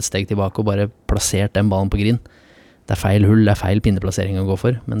skulle tatt et steg tilbake og bare plassert den ballen på green. Det feil hull, det feil pinneplassering å gå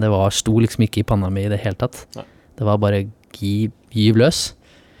for, men det sto liksom ikke i panna mi i det hele tatt. Det var bare giv løs.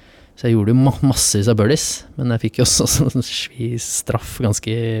 Så jeg gjorde jo massevis av birdies, men jeg fikk jo også sånn straff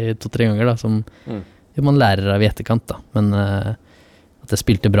ganske 2-3 ganger da, som man lærer av i etterkant da, men at jeg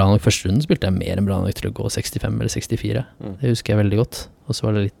spilte bra nok første runden, spilte jeg mer enn bra nok til å gå 65 eller 64. Det husker jeg veldig godt. Og så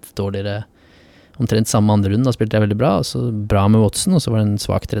var det litt dårligere, omtrent samme andre runden, da spilte jeg veldig bra, og så bra med Watson, og så var det en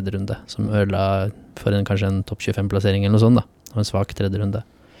svak tredje runde, som ødela for kanskje en topp 25-plassering eller noe sånt da. Det var en svak tredje runde.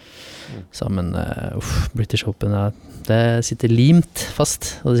 Så, men British Open, det sitter limt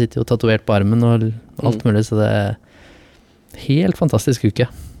fast, og det sitter jo tatovert på armen og alt mulig, så det helt fantastisk uke.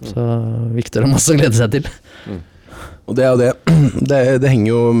 Så Victor har masse å glede seg til. Og det jo det henger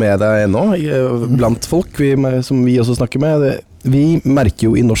jo med deg ennå, blant folk som vi også snakker med. Vi merker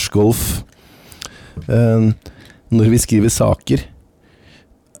jo i norsk golf, når vi skriver saker,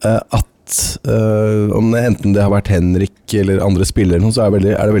 at enten det har vært Henrik eller andre spillere, så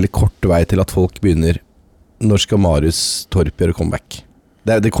det veldig kort vei til at folk begynner, når skal Marius Torp gjøre comeback?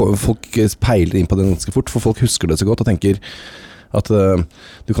 Folk peiler inn på det ganske fort, for folk husker det så godt og tenker at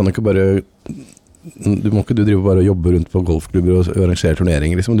du kan ikke bare du må ikke drive bare og jobbe rundt på golfklubber og arrangere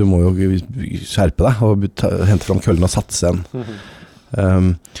turneringer liksom. Du må jo skjerpe deg og hente fram køllen og satse en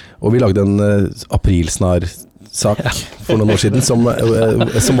og vi lagde en aprilsnar-sak for noen år siden som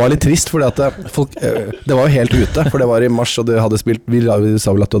var litt trist, fordi at folk, det var jo helt ute, for det var i mars, og vi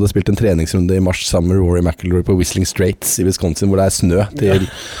sa vel at du hadde spilt en treningsrunde i mars sammen med Rory McIlroy på Whistling Straits i Wisconsin, hvor det snø til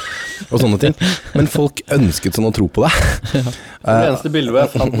og sånne ting. Men folk ønsket sånn å tro på det. Det eneste bildet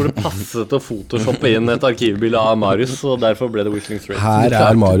jeg fant hvor det passet å photoshoppe inn et arkivbilde av Marius, og derfor ble det Whistling Straits.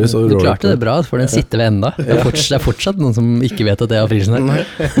 Her Marius og Rory. Du klarte det bra, for den sitter ved enda. Det fortsatt noen som ikke vet at det aprilsen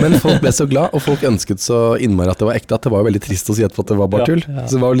Men folk ble så glad, og folk ønsket så innmari at det var ekte, at det var veldig trist å si etterpå at det var bare tull.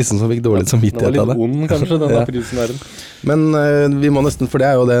 Så det var liksom så fikk dårlig samvittighet av det. Det var litt ond, kanskje, den aprilsnæren. Men vi må nesten, for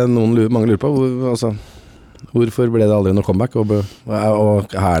det jo det mange lurer på, altså Hvorfor ble det aldri noe comeback, og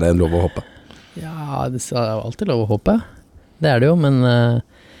er det en lov å hoppe? Ja, det er jo alltid lov å håpe. Det er det jo, men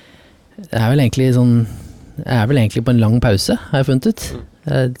det er vel egentlig sånn jeg er vel egentlig på en lang pause, har jeg funnet ut.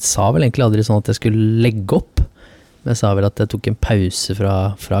 Jeg sa vel egentlig aldri sånn at jeg skulle legge opp, men jeg sa vel at jeg tok en pause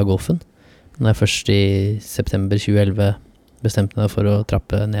fra golfen. Når jeg først i september 2011 bestemte meg for å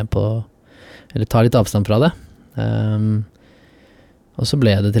trappe ned på, eller ta litt avstand fra det. Og så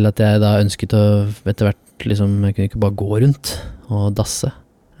ble det til at jeg da ønsket å etter hvert liksom, jeg kunne ikke bare gå rundt og dasse.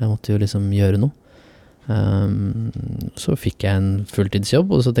 Jeg måtte jo liksom gjøre noe. Så fikk jeg en fulltidsjobb,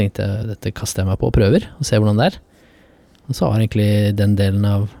 og så tenkte jeg dette kaster jeg meg på og prøver og ser hvordan det er. Og så har egentlig den delen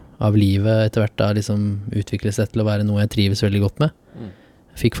av livet etter hvert da liksom utviklet seg til å være noe jeg trives veldig godt med.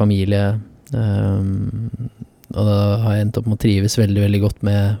 Jeg fikk familie, og da har jeg endt opp med å trives veldig, veldig godt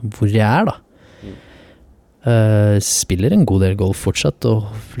med hvor jeg er da. Spiller en god del golf fortsatt, og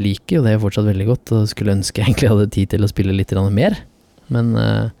liker jo det fortsatt veldig godt, og skulle ønske jeg egentlig hadde tid til å spille litt mer. Men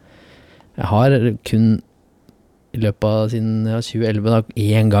jeg har kun i løpet av siden 2011 da,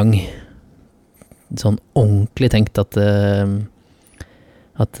 en gang sånn ordentlig tenkt at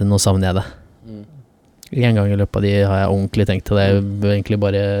nå savner jeg det. En gang i løpet av de har jeg ordentlig tenkt, og det er jo egentlig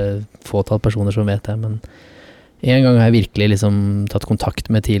bare fåtall personer som vet det, men en gang har jeg virkelig liksom tatt kontakt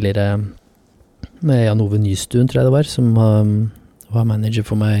med tidligere med Jan Ove Nystuen, tror jeg det var, som var manager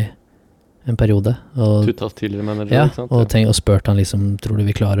for meg en periode. Tuttas tidligere manager, ja, ikke sant? og spurt han liksom, tror du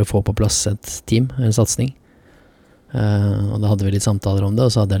vi klarer å få på plass et team, en satsning? Og da hadde vi litt samtaler om det,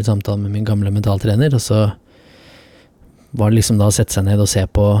 og så hadde jeg litt samtaler med min gamle mentaltrener, og så var det liksom da å sette seg ned og se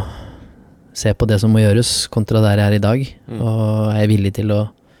på det som må gjøres kontra der jeg er i dag, og er jeg villig til å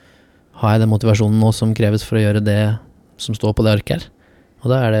ha den motivasjonen nå som kreves for å gjøre det som står på det arket her. Og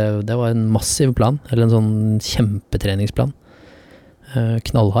da det var en massiv plan, eller en sånn kjempetreningsplan,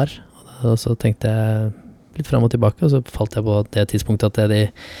 knallhard. Og så tenkte jeg litt frem og tilbake, og så falt jeg på det tidspunktet at jeg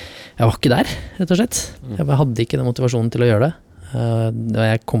var ikke der, rett og slett. Jeg hadde ikke den motivasjonen til å gjøre det, og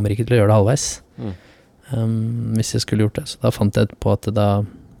jeg kommer ikke til å gjøre det halvveis hvis jeg skulle gjort det. Så da fant jeg på at da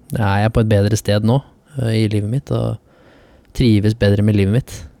er jeg på et bedre sted nå i livet mitt, og trives bedre med livet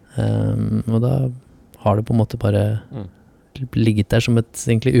mitt. Og da har det på en måte bare ligget der som et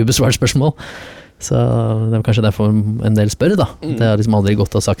egentlig ubesvart spørsmål. Så det var kanskje derfor en del spør da. Det har liksom aldri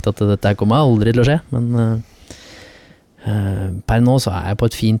gått og sagt at dette kommer aldri til å skje, men per nå så er jeg på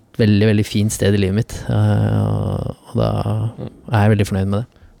et veldig, veldig fint sted i livet mitt, og da er jeg veldig fornøyd med det.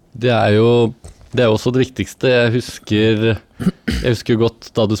 Det er jo også det viktigste. Jeg husker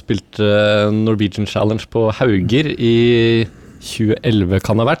godt da du spilte Norwegian Challenge på Hauger i 2011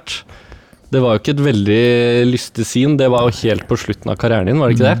 kan det ha vært. Det var jo ikke et veldig lystig scene, det var jo helt på slutten av karrieren din, var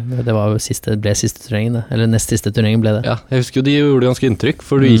det ikke det? Det var jo ble siste turneringen det, eller nest siste turneringen ble det. Ja, jeg husker jo de gjorde ganske inntrykk,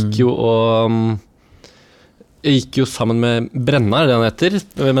 for du gikk jo sammen med Brenna, er det han heter?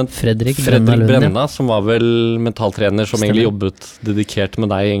 Fredrik Brenna, som var vel mentaltrener som egentlig jobbet dedikert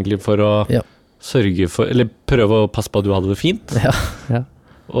med deg egentlig for å sørge for, eller prøve å passe på at du hadde det fint. Ja.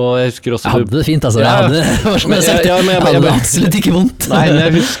 Og jeg husker også jeg hadde det fint, altså. Jeg hadde absolutt ikke vondt. Nei, men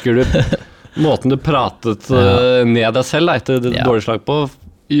jeg husker måten du pratet ned deg selv etter det dårlige slag på,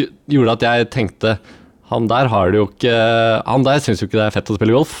 gjorde at jeg tenkte han der synes jo ikke det er fett å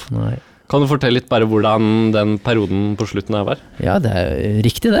spille golf. Nei. Kan du fortelle litt bare hvordan den perioden på slutten her var? Ja, det er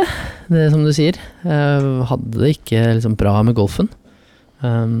riktig det som du sier. Jeg hadde det ikke liksom bra med golfen.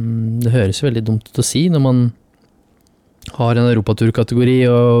 Det høres jo veldig dumt ut å si når man har en Europatur-kategori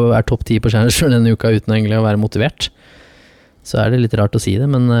og er topp 10 på Challenger denne uka uten egentlig å være motivert. Så er det litt rart å si det,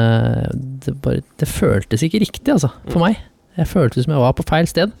 men det føltes ikke riktig altså, for meg. Jeg føltes som jeg var på feil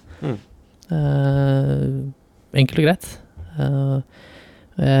sted. Enkelt og greit.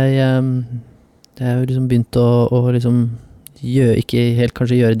 Jeg har liksom begynt å liksom ikke helt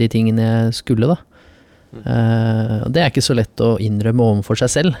kanskje gjøre de tingene jeg skulle da. Og det er ikke så lett å innrømme overfor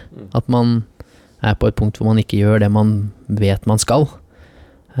seg selv, at man er på et punkt hvor man ikke gjør det man vet man skal.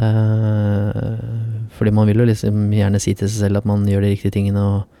 Fordi man vil jo liksom gjerne si til seg selv at man gjør de riktige tingene,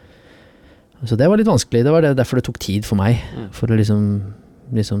 så det var litt vanskelig. Det var derfor det tok tid for meg, for å liksom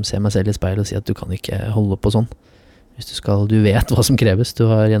se meg selv i speilet og si at du kan ikke holde på sånn. Hvis du vet hva som kreves, du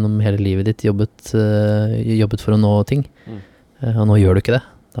har gjennom hele livet ditt jobbet for å nå ting, og nå gjør du ikke det.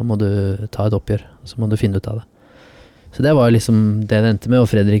 Da må du ta et oppgjør, og så må du finne ut av det. Så det var liksom det endte med, og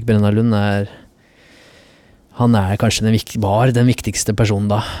Fredrik Brenna Lund han er kanskje den viktigste personen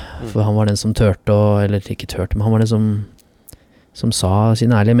da, for han var den som turte, eller ikke turte, men han var den som sa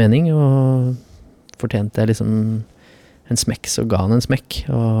sin ærlige mening, og fortjente liksom en smekk, så ga han en smekk,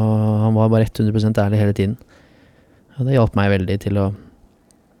 og han var bare 100% ærlig hele tiden. Og det hjalp meg veldig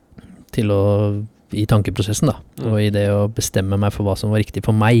til å i tankeprosessen da, og i det å bestemme meg for hva som var riktig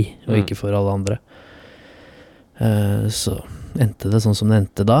for meg, og ikke for alle andre. Så endte det sånn som det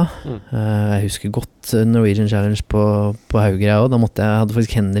endte da. Jeg husker godt Norwegian Challenge på Haugreia, og da hadde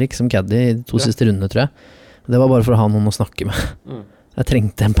faktisk Henrik som caddy i de 2 siste rundene, tror jeg. Det var bare for å ha noen å snakke med. Jeg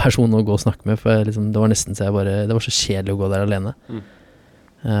trengte en person å gå og snakke med, for liksom, det var nesten så det var så kjedelig å gå der alene.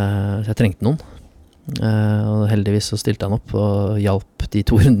 Så jeg trengte noen. Og heldigvis så stilte han opp og hjalp de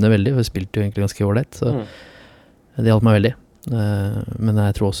 2 rundene veldig, for jeg spilte jo egentlig ganske ålreit, så det hjalp meg veldig. Men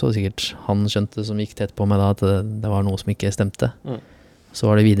jeg tror også sikkert han skjønte som gikk tett på meg da, at det var noe som ikke stemte. Så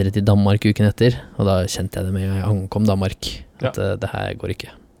var det videre til Danmark uken etter, og da kjente jeg det med jeg ankom Danmark, at det her går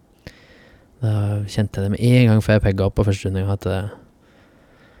ikke. Da kjente jeg det med en gang før jeg pegget opp på første runde, at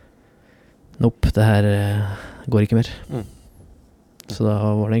nope, det her går ikke mer. Så da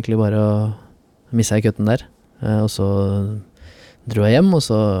var det egentlig bare å missa jeg kutten der, og så dro jeg hjem, og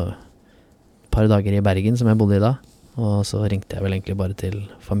så et par dager i Bergen som jeg bodde i da, og så ringte jeg vel egentlig bare til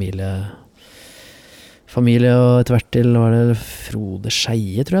familie, og etter hvert til var det Frode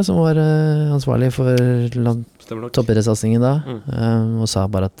Skeie, tror jeg, som var ansvarlig for toppidrettssatsingen da, og sa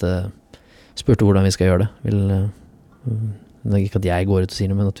bare at spurte hvordan vi skal gjøre det. Det er ikke at jeg går ut og sier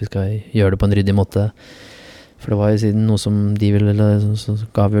noe, men at vi skal gjøre det på en ryddig måte. For det var jo siden noe som de ville, så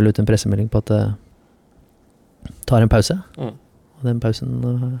ga vi vel ut en pressemelding på at det tar en pause. Og den pausen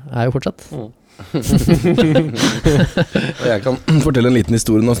jo fortsatt. Og jeg kan fortelle en liten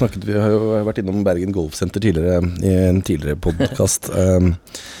historie. Nå vi har jo vært innom Bergen Golfsenter tidligere i en tidligere podcast.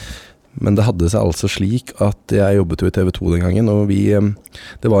 Men det hadde seg altså slik at jeg jobbet jo i TV2 den gangen, og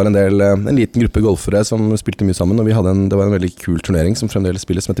det var en liten gruppe golfere som spilte mye sammen, og det var en veldig kul turnering som fremdeles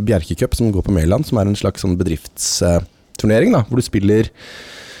spilles, som heter Bjerke Cup, som går på Mæland, som en slags sånn bedriftsturnering da, hvor du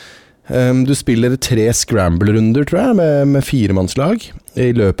spiller 3 scramble-runder, tror jeg, med 4-mannslag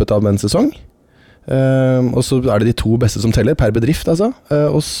i løpet av en sesong. Og så det de 2 beste som teller per bedrift, altså.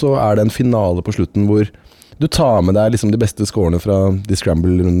 Og så det en finale på slutten hvor du tar med deg liksom de beste scorene fra de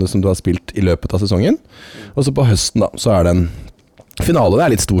scramble-rundene som du har spilt i løpet av sesongen. Og så på høsten da, så det en finale.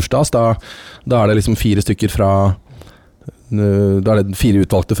 Det litt stor stas. Da det liksom 4 stykker fra da det 4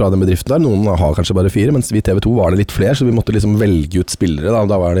 utvalgte fra den bedriften der. Noen har kanskje bare 4, mens vi TV2 var det litt flere, så vi måtte liksom velge ut spillere.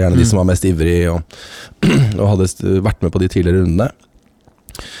 Da var det gjerne de som var mest ivrige og hadde vært med på de tidligere rundene.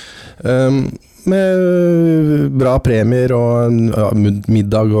 Med bra premier og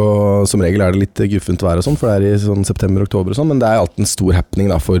middag, og som regel det litt guffent vær og sånn, for det i sånn september-oktober og sånn, men det alltid en stor happening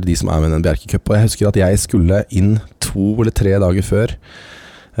da, for de som med den Bjerke Cup. Og jeg husker at jeg skulle inn 2 eller 3 dager før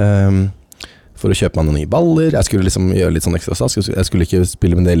for å kjøpe meg noen nye baller. Jeg skulle liksom gjøre litt sånn ekstra stas. Jeg skulle ikke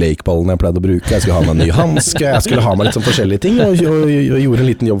spille med de lake-ballene jeg pleide å bruke. Jeg skulle ha meg en ny handske. Jeg skulle ha meg litt sånn forskjellige ting, og gjorde en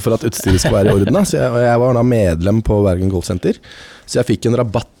liten jobb for at utstyret skulle være i orden. Så jeg var da medlem på Bergen Golfsenter, så jeg fikk en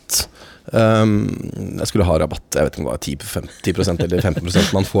rabatt. Jeg skulle ha rabatt, jeg vet ikke om det var 10% eller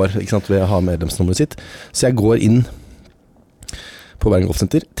 15% man får, ikke sant, ved å ha medlemsnummeret sitt. Så jeg går inn på Bergen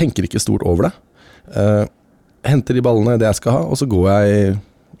Golfsenter, tenker ikke stort over det, henter de ballene det jeg skal ha, og så går jeg i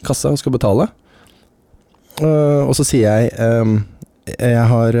kassa og skal betale. Og så sier jeg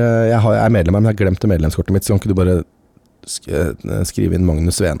jeg medlem, men jeg har glemt medlemskortet mitt, så kan ikke du bare skrive inn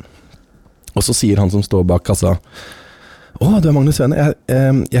Magnus Sveen. Og så sier han som står bak kassa: du Magnus Sveen,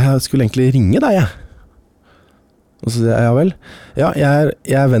 jeg skulle egentlig ringe deg, jeg. Og så sier jeg: ja vel. Ja,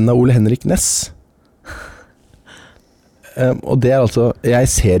 jeg venn av Ole Henrik Næss. Og det altså, jeg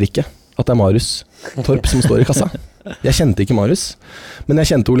ser ikke at det Marius Torp som står i kassa. Jeg kjente ikke Marius, men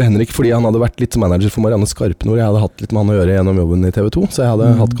jeg kjente Ole Henrik fordi han hadde vært litt som manager for Marianne Skarpnord. Jeg hadde hatt litt med han å gjøre gjennom jobben i TV2, så jeg hadde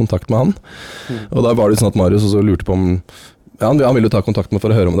hatt kontakt med han. Og da var det sånn at Marius også lurte på om han ville ta kontakt med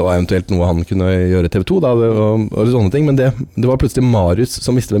for å høre om det var eventuelt noe han kunne gjøre i TV2 da, og sånne ting, men det var plutselig Marius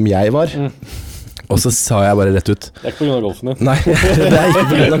som visste hvem jeg var. Og så sa jeg bare rett ut: det ikke på grunn av golfen din. Nei, det ikke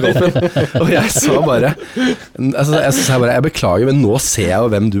på grunn av golfen. Og jeg sa bare jeg beklager, men nå ser jeg jo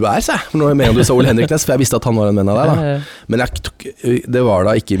hvem du sa jeg. Når med en gang du sa Ole Henrik Næss, for jeg visste at han var en venn av deg da. Men det var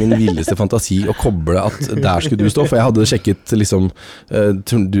da ikke min villeste fantasi å koble at der skulle du stå, for jeg hadde sjekket liksom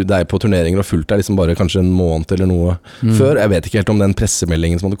deg på turneringer og fulgt deg liksom bare kanskje en måned eller noe før. Jeg vet ikke helt om den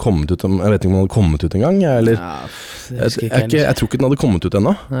pressemeldingen som hadde kommet ut, jeg vet ikke om den hadde kommet ut en gang, eller jeg tror ikke den hadde kommet ut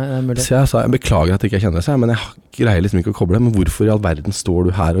ennå. Så jeg sa: jeg beklager at jeg ikke kjenner seg, men jeg greier liksom ikke å koble. Men hvorfor i all verden står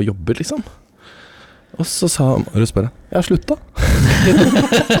du her og jobber, liksom? Og så sa Marius bare: jeg har sluttet.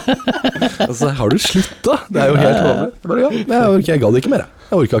 Og så: har du sluttet? Det jo helt over. Jeg gadd ikke mer.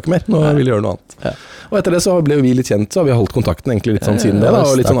 Jeg orket ikke mer. Nå vil jeg gjøre noe annet. Og etter det så ble vi litt kjent, så har vi holdt kontakten egentlig litt sånn siden det da,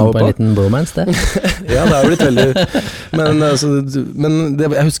 og litt sånn av og på. En liten bromance, det. Ja, det blitt veldig. Men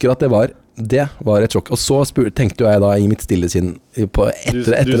jeg husker at det var det var et sjokk. Og så tenkte jeg da i mitt stille sinn på etter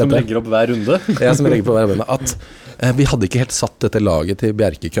du som dette. legger opp hver runde. Jeg som legger på hver runde. At vi hadde ikke helt satt dette laget til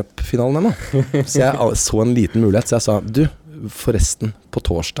Bjerke Cup-finalen ennå. Så jeg så en liten mulighet. Så jeg sa, du, forresten, på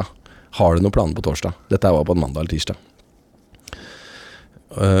torsdag. Har du noen planer på torsdag? Dette var på en mandag eller tirsdag.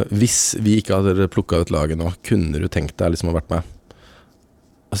 Hvis vi ikke hadde plukket ut laget nå, kunne du tenkt deg liksom å vært med?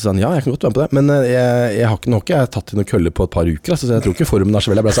 Og så sa han, ja, jeg kan godt være med på det, men jeg har ikke noe, jeg har tatt i noen køller på et par uker, så jeg tror ikke formen er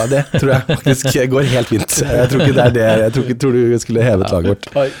så veldig bra. Så det tror jeg faktisk går helt fint. Jeg tror ikke det er det, jeg tror du skulle hevet laget vårt.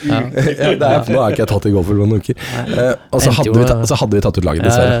 Ja, nå har ikke jeg tatt i golf for noen uker. Og så hadde vi tatt ut laget,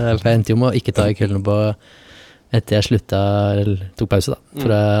 dessverre. Jeg endte jo med å ikke ta i køllene på etter jeg sluttet, tok pause da,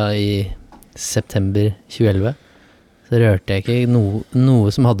 fra i september 2011. Så rørte jeg ikke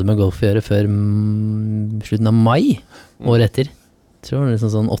noe som hadde med golf å gjøre før slutten av mai, året etter. Jeg tror det var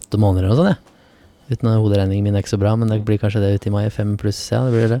sånn 8 måneder eller noe sånt, ja. Uten at hoderegningen min er ikke så bra, men det blir kanskje det ut i mai, 5 pluss, ja,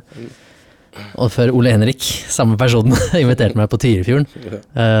 det blir det. Og før Ole Henrik, samme person, inviterte meg på Tyrifjorden.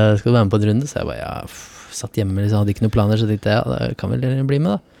 Skal du være med på en runde? Så jeg bare, ja, satt hjemme, liksom, hadde ikke noen planer, så tenkte jeg, ja, det kan vel bli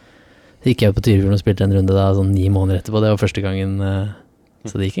med da. Så gikk jeg på Tyrifjorden og spilte en runde da, sånn 9 måneder etterpå, det var første gangen,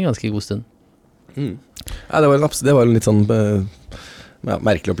 så det gikk en ganske god stund. Ja, det var en litt sånn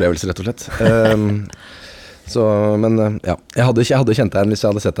merkelig opplevelse, rett og slett. Så, men ja, jeg hadde kjent deg hvis jeg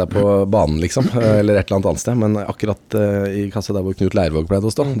hadde sett deg på banen liksom, eller et eller annet sted, men akkurat i kassa der hvor Knut Leirvåg pleide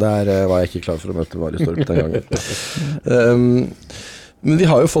å stå, der var jeg ikke klar for å møte Marius Torp den gangen. Men vi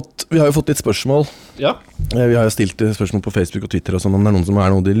har jo fått litt spørsmål. Ja. Vi har jo stilt spørsmål på Facebook og Twitter og sånn, om det er noen som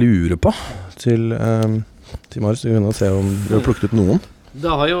er noe de lurer på til Marius. Vi kan jo se om vi har plukket ut noen.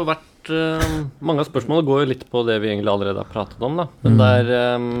 Det har jo vært mange av spørsmålene går jo litt på det vi egentlig allerede har pratet om da, men det er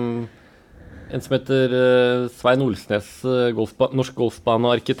en som heter Svein Olsnes, norsk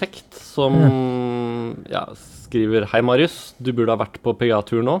golfbanearkitekt, som skriver: Hei Marius, du burde ha vært på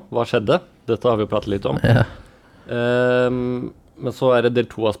PGA-tur nå. Hva skjedde? Dette har vi jo pratet litt om. Ja. Men så er det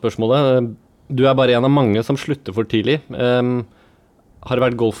del 2 av spørsmålet. Du er bare en av mange som slutter for tidlig. Har det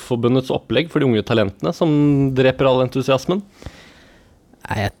vært Golfforbundets opplegg for de unge talentene som dreper all entusiasmen?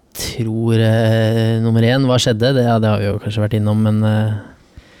 Nei, jeg tror nummer 1, hva skjedde? Det har vi jo kanskje vært innom, men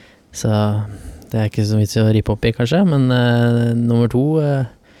så det er ikke så vits å rippe opp i kanskje, men nummer 2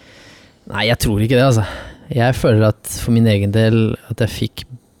 nei, jeg tror ikke det altså. Jeg føler at for min egen del at jeg fikk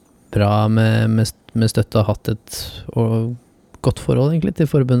bra med støtte og hatt et godt forhold egentlig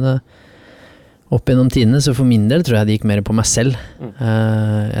til forbundet opp gjennom tidene, så for min del tror jeg det gikk mer på meg selv.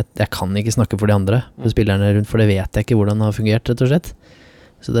 Jeg kan ikke snakke for de andre, for spillerne rundt, for det vet jeg ikke hvordan det har fungert rett og slett.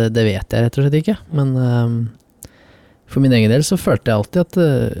 Så det vet jeg rett og slett ikke, men for min egen del så følte jeg alltid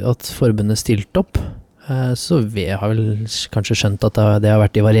at forbundet stilte opp, så jeg har vel kanskje skjønt at det har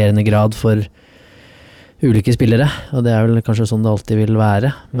vært i varierende grad for ulike spillere, og det er vel kanskje sånn det alltid vil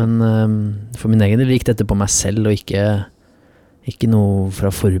være, men for min egen del gikk dette på meg selv, og ikke noe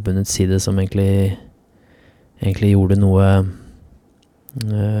fra forbundets side som egentlig gjorde noe,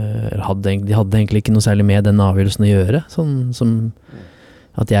 de hadde egentlig ikke noe særlig med den avgjørelsen å gjøre, sånn som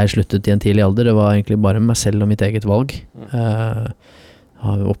at jeg sluttet i en tidlig alder. Det var egentlig bare meg selv og mitt eget valg.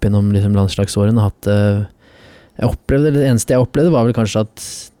 Opp gjennom liksom landslagsårene det eneste jeg opplevde var vel kanskje at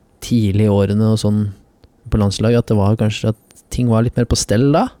tidlig i årene og sånn på landslag, at det var kanskje at ting var litt mer på stell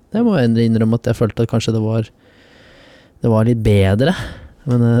da. Det må jeg innrømme at jeg følte at kanskje det var litt bedre.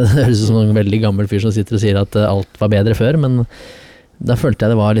 Men det høres ut som en veldig gammel fyr som sitter og sier at alt var bedre før, men da følte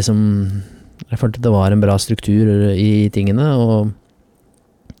jeg det var en bra struktur i tingene, og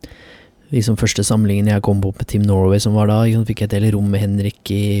liksom første samlingen jeg kom på med Team Norway som var da, liksom, fikk jeg et hele rom med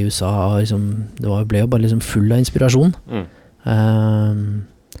Henrik i USA, liksom, ble jo bare liksom full av inspirasjon.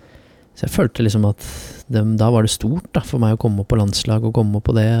 Så jeg følte liksom at da var det stort da, for meg å komme opp på landslag og komme opp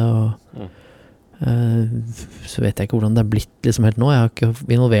på det, og så vet jeg ikke hvordan det er blitt liksom helt nå, jeg har ikke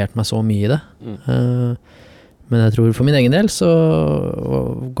involvert meg så mye i det. Men jeg tror for min egen del så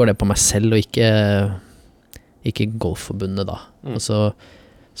går det på meg selv og ikke Golfforbundet da. Og så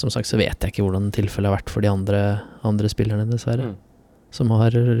som sagt så vet jeg ikke hvordan tilfellet har vært for de andre spillerne dessverre, som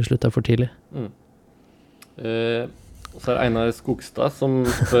har sluttet for tidlig. Og så er Einar Skogstad som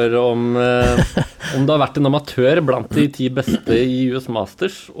spør om det har vært en amatør blant de 10 beste i US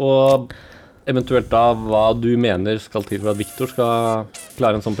Masters, og eventuelt da hva du mener skal til for at Victor skal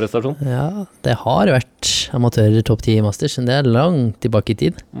klare en sånn prestasjon? Ja, det har vært amatører topp 10 i Masters, men det er langt tilbake i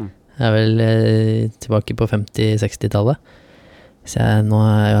tid. Det er vel tilbake på 50-60-tallet. Så nå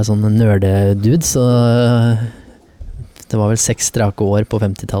er jeg sånn nerdedude, så det var vel 6 strake år på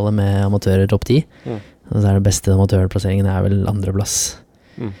 50-tallet med amatører topp 10. Og så er det beste amatørplasseringen er vel andreplass.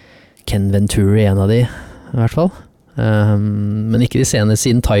 Ken Venturi, en av de, i hvert fall. Men ikke de senere.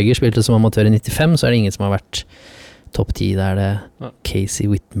 Siden Tiger spilte som amatør i 95, så er det ingen som har vært topp 10. Det er det Casey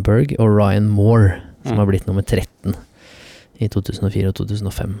Wittenberg og Ryan Moore som har blitt nummer 13 i 2004 og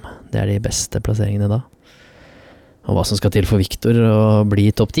 2005. Det er de beste plasseringene da. Og hva som skal til for Victor å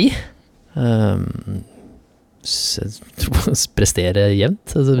bli topp 10? Prestere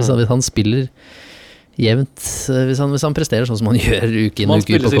jevnt. Altså, hvis han spiller jevnt, hvis han presterer sånn som han gjør uke inn og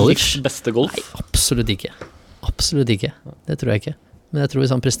uke ut på college. Man spiller sitt beste golf? Nei, absolutt ikke. Det tror jeg ikke. Men jeg tror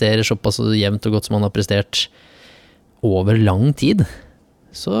hvis han presterer såpass jevnt og godt som han har prestert over lang tid,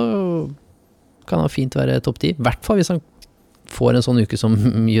 så kan han fint være topp 10. I hvert fall hvis han får en sånn uke som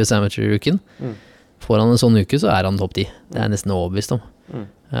US Amateur-uken. Får han en sånn uke, så er han topp 10. Det er jeg nesten overbevist om.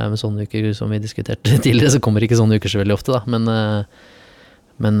 Med sånne uker som vi diskuterte tidligere, så kommer ikke sånne uker så veldig ofte da.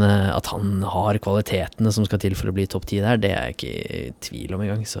 Men at han har kvalitetene som skal til for å bli topp 10 der, det er jeg ikke i tvil om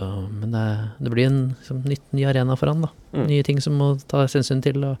engang. Men det blir en ny arena for han da. Nye ting som må ta hensyn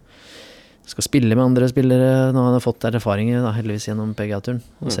til, og skal spille med andre spillere når han har fått der erfaringer da, heldigvis gjennom PGA-turen,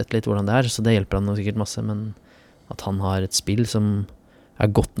 og sett litt hvordan det er, så det hjelper han nok sikkert masse, men at han har et spill som er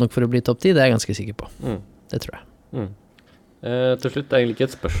godt nok for å bli topp 10, det er jeg ganske sikker på. Det tror jeg. Til slutt, det er egentlig ikke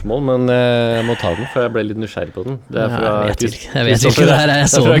et spørsmål, men jeg må ta den, for jeg ble litt nysgjerrig på den. Det er fra jeg vet ikke, det her er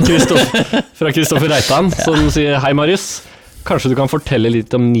sånn. Fra Kristoffer Reitan, som sier: Hei Marius, kanskje du kan fortelle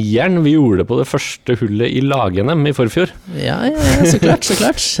litt om nieren vi gjorde på det første hullet i lag-NM i forfjor? Ja, så klart.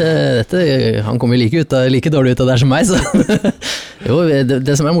 Han kom jo like dårlig ut av det som meg, så jo,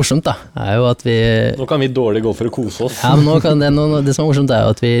 det som er morsomt da, er jo at vi... Nå kan vi dårlig gå for å kose oss. Ja, men det som er morsomt er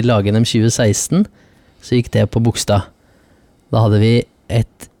jo at vi i lag-NM 2016, så gikk det på Bogstad. Da hadde vi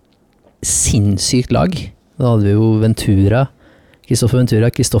et sinnssykt lag. Da hadde vi jo Kristoffer Ventura,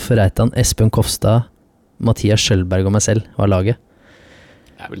 Kristoffer Reitan, Espen Kofstad, Mathias Schjølberg og meg selv var laget.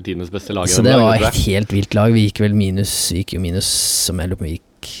 Det er vel dines beste lag. Så det var et helt vilt lag. Vi gikk jo minus som jeg lurer på vi gikk...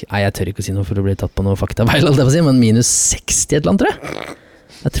 Nei, jeg tør ikke å si noe for å bli tatt på noe faktabeil, men minus 60 et eller annet, tror jeg.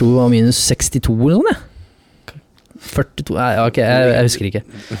 Jeg tror det var minus 62 eller noe, 42, jeg husker ikke.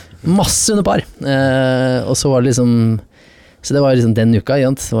 Masse under par. Og så var det liksom... Så det var liksom den uka,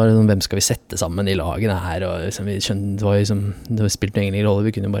 det var liksom, hvem skal vi sette sammen i lagene her, og liksom, vi skjønte, det spilte egentlig ingen rolle,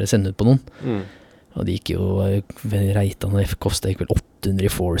 vi kunne bare sende ut på noen. Og det gikk jo, Reitan og Kofstad gikk vel 800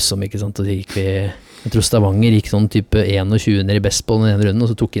 i foursome, ikke sant, og det gikk jeg tror Stavanger gikk sånn type 21 i bestball i den runden, og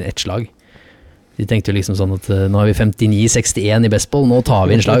så tok inn ett slag. De tenkte jo liksom sånn at nå har vi 59-61 i bestball, nå tar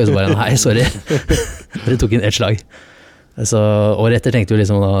vi en slag, og så bare, nei, sorry, dere tok inn ett slag. Så året etter tenkte vi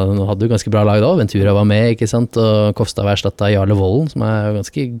liksom, nå hadde du ganske bra lag da, Ventura var med, ikke sant, og Kofstad var erstattet av Jarle Volden, som er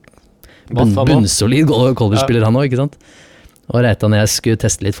ganske bunnsolid golfspiller han også, ikke sant. Og Reitan og jeg skulle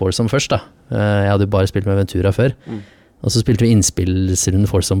teste litt foursome først da. Jeg hadde jo bare spilt med Ventura før. Og så spilte vi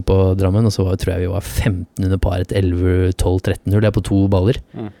innspillsrunden foursome på Drammen, og så tror jeg vi var 15 under par et 11, 12, 13 hull, det er på 2 baller.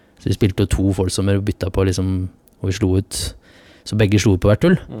 Så vi spilte jo 2 foursomer og bytta på liksom, og vi slo ut, så begge slo ut på hvert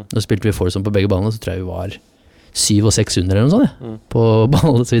hull. Nå spilte vi foursome på begge ballene, så tror jeg vi var 7 og 6 under eller noe sånt, på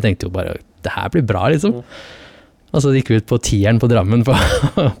ballen, så vi tenkte jo bare, det her blir bra liksom. Og så gikk vi ut på 10'eren på Drammen på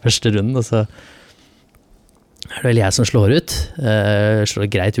første runden, og så er det vel jeg som slår ut, slår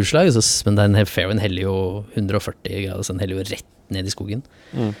et greit utslag, men den fairwayen heller jo 140 grader, så den heller jo rett ned i skogen.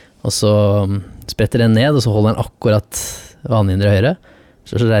 Og så spretter den ned, og så holder den akkurat vanhindre høyre,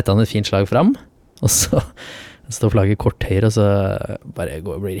 så reiter han et fint slag fram, og så står flagget kort høyre, og så bare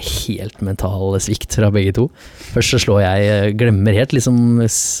blir det helt mental svikt fra begge to. Først så slår jeg, glemmer helt liksom,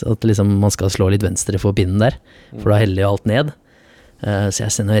 at liksom man skal slå litt venstre for pinnen der, for da heller jo alt ned. Så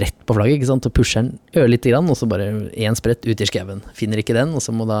jeg sender rett på flagget, ikke sant, og pusher den ørlite grann, og så bare en sprett ut i skaven. Finner ikke den, og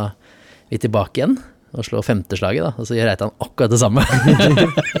så må da vi tilbake igjen, og slå 5. slaget da, og så gjør Reitan akkurat det samme.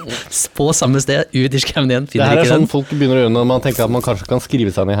 På samme sted, ut i skaven igjen, finner ikke den. Det her er sånn folk begynner å gjøre når man tenker at man kanskje kan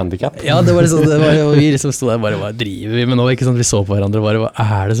skrive seg ned i handicap. Ja, det var liksom, og vi liksom stod der bare, hva driver vi med nå, ikke sant, vi så på hverandre, bare, hva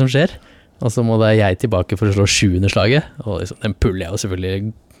er det som skjer? Og så må da jeg tilbake for å slå 7. slaget, og liksom, den puller jeg jo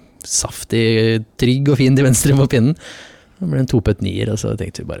selvfølgelig saftig, trygg og fin til venstre på pinnen. Det ble en 2-putt 9'er, og så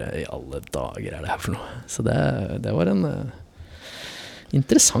tenkte vi bare, i alle dager er det her for noe? Så det var en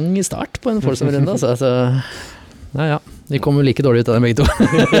interessant start på en foursome-runde, altså. Nei, ja, vi kommer like dårlig ut av dem begge to.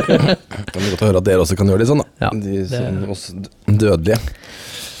 Det er godt å høre at dere også kan gjøre det sånn da. Ja, de som oss dødelige.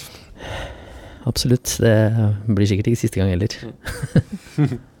 Absolutt, det blir sikkert ikke siste gang heller.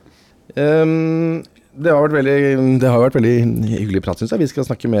 Det har vært veldig hyggelig prat, synes jeg. Vi skal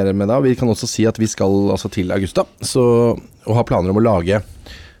snakke mer med deg. Vi kan også si at vi skal altså til Augusta, og har planer om å lage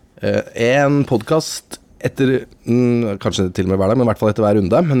en podcast etter, kanskje til og med hver dag, men i hvert fall etter hver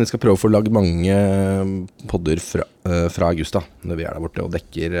runde. Men vi skal prøve å få lagd mange podder fra Augusta, når vi er der borte og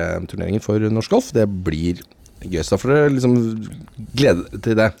dekker turneringer for norsk golf. Det blir Gøy, så da får dere liksom glede dere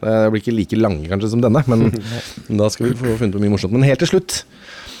til det. Det blir ikke like lange kanskje som denne, men da skal vi få funnet på mye morsomt. Men helt til slutt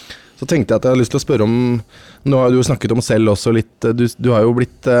så tenkte jeg at jeg har lyst til å spørre om, nå har du jo snakket om selv også litt, du har jo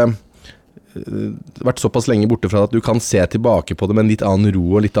vært såpass lenge borte fra at du kan se tilbake på det med en litt annen ro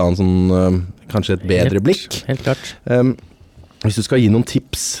og litt annen sånn, kanskje et bedre blikk. Helt klart. Hvis du skal gi noen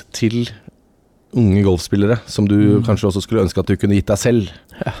tips til unge golfspillere som du kanskje også skulle ønske at du kunne gitt deg selv,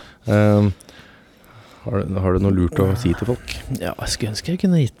 har du noe lurt å si til folk? Ja, jeg skulle ønske jeg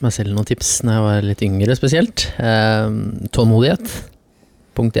kunne gitt meg selv noen tips når jeg var litt yngre spesielt. Tålmodighet,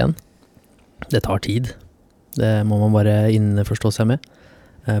 punkt 1. Det tar tid. Det må man bare innforstå seg med.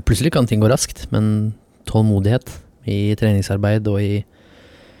 Plutselig kan ting gå raskt, men tålmodighet i treningsarbeid og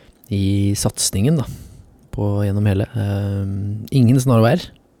i satsningen da, gjennom hele. Ingen snarveier.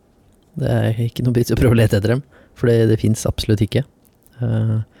 Det er ikke noe vits å prøve å lete etter dem, for det finnes absolutt ikke.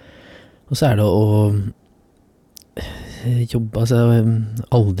 Og så er det å jobbe, altså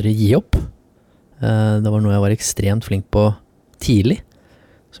aldri gi opp. Det var noe jeg var ekstremt flink på tidlig,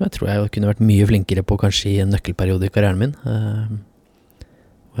 som jeg tror jeg kunne vært mye flinkere på kanskje i en nøkkelperiode i karrieren min.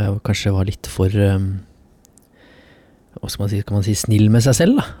 Og jeg kanskje var litt for, hva skal man si, snill med seg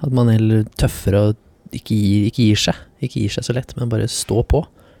selv da. At man er heller tøffere og ikke gir seg så lett, men bare stå på.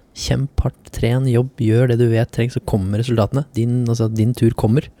 Kjemp hardt, tren, jobb, gjør det du vet trengs, så kommer resultatene. Din tur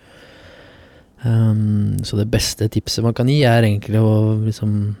kommer. Så det beste tipset man kan gi er egentlig å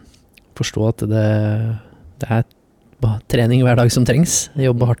liksom forstå at det er trening hver dag som trengs.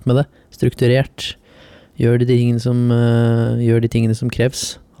 Jobbe hardt med det, strukturert. Gjør de tingene som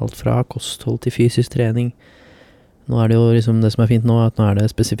kreves. Alt fra kosthold til fysisk trening. Nå er det jo liksom det som er fint nå, at nå er det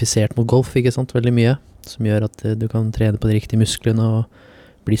spesifisert mot golf, ikke sant, veldig mye, som gjør at du kan trene på de riktige musklene og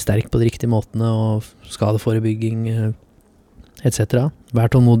bli sterk på de riktige måtene og skadeforebygging, etc. Vær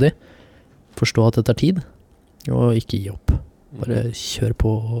tålmodig. Forstå at det tar tid, og ikke gi opp. Bare kjør på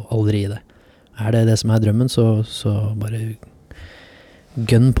og aldri gi deg. Er det som er drømmen, så bare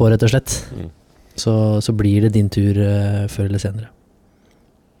gønn på rett og slett. Så blir det din tur før eller senere.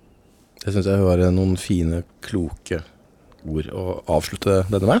 Det synes jeg var noen fine, kloke ord å avslutte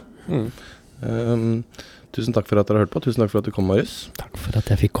denne med. Tusen takk for at dere har hørt på. Tusen takk for at du kom, Marius. Takk for at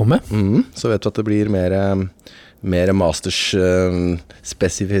jeg fikk komme. Så vet du at det blir mer masters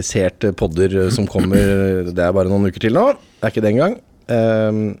spesifiserte podder som kommer. Det er bare noen uker til nå. Det er ikke det engang.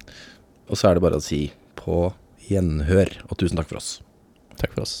 Og så er det bare å si på gjenhør, og tusen takk for oss.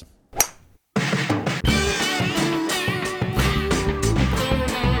 Takk for oss.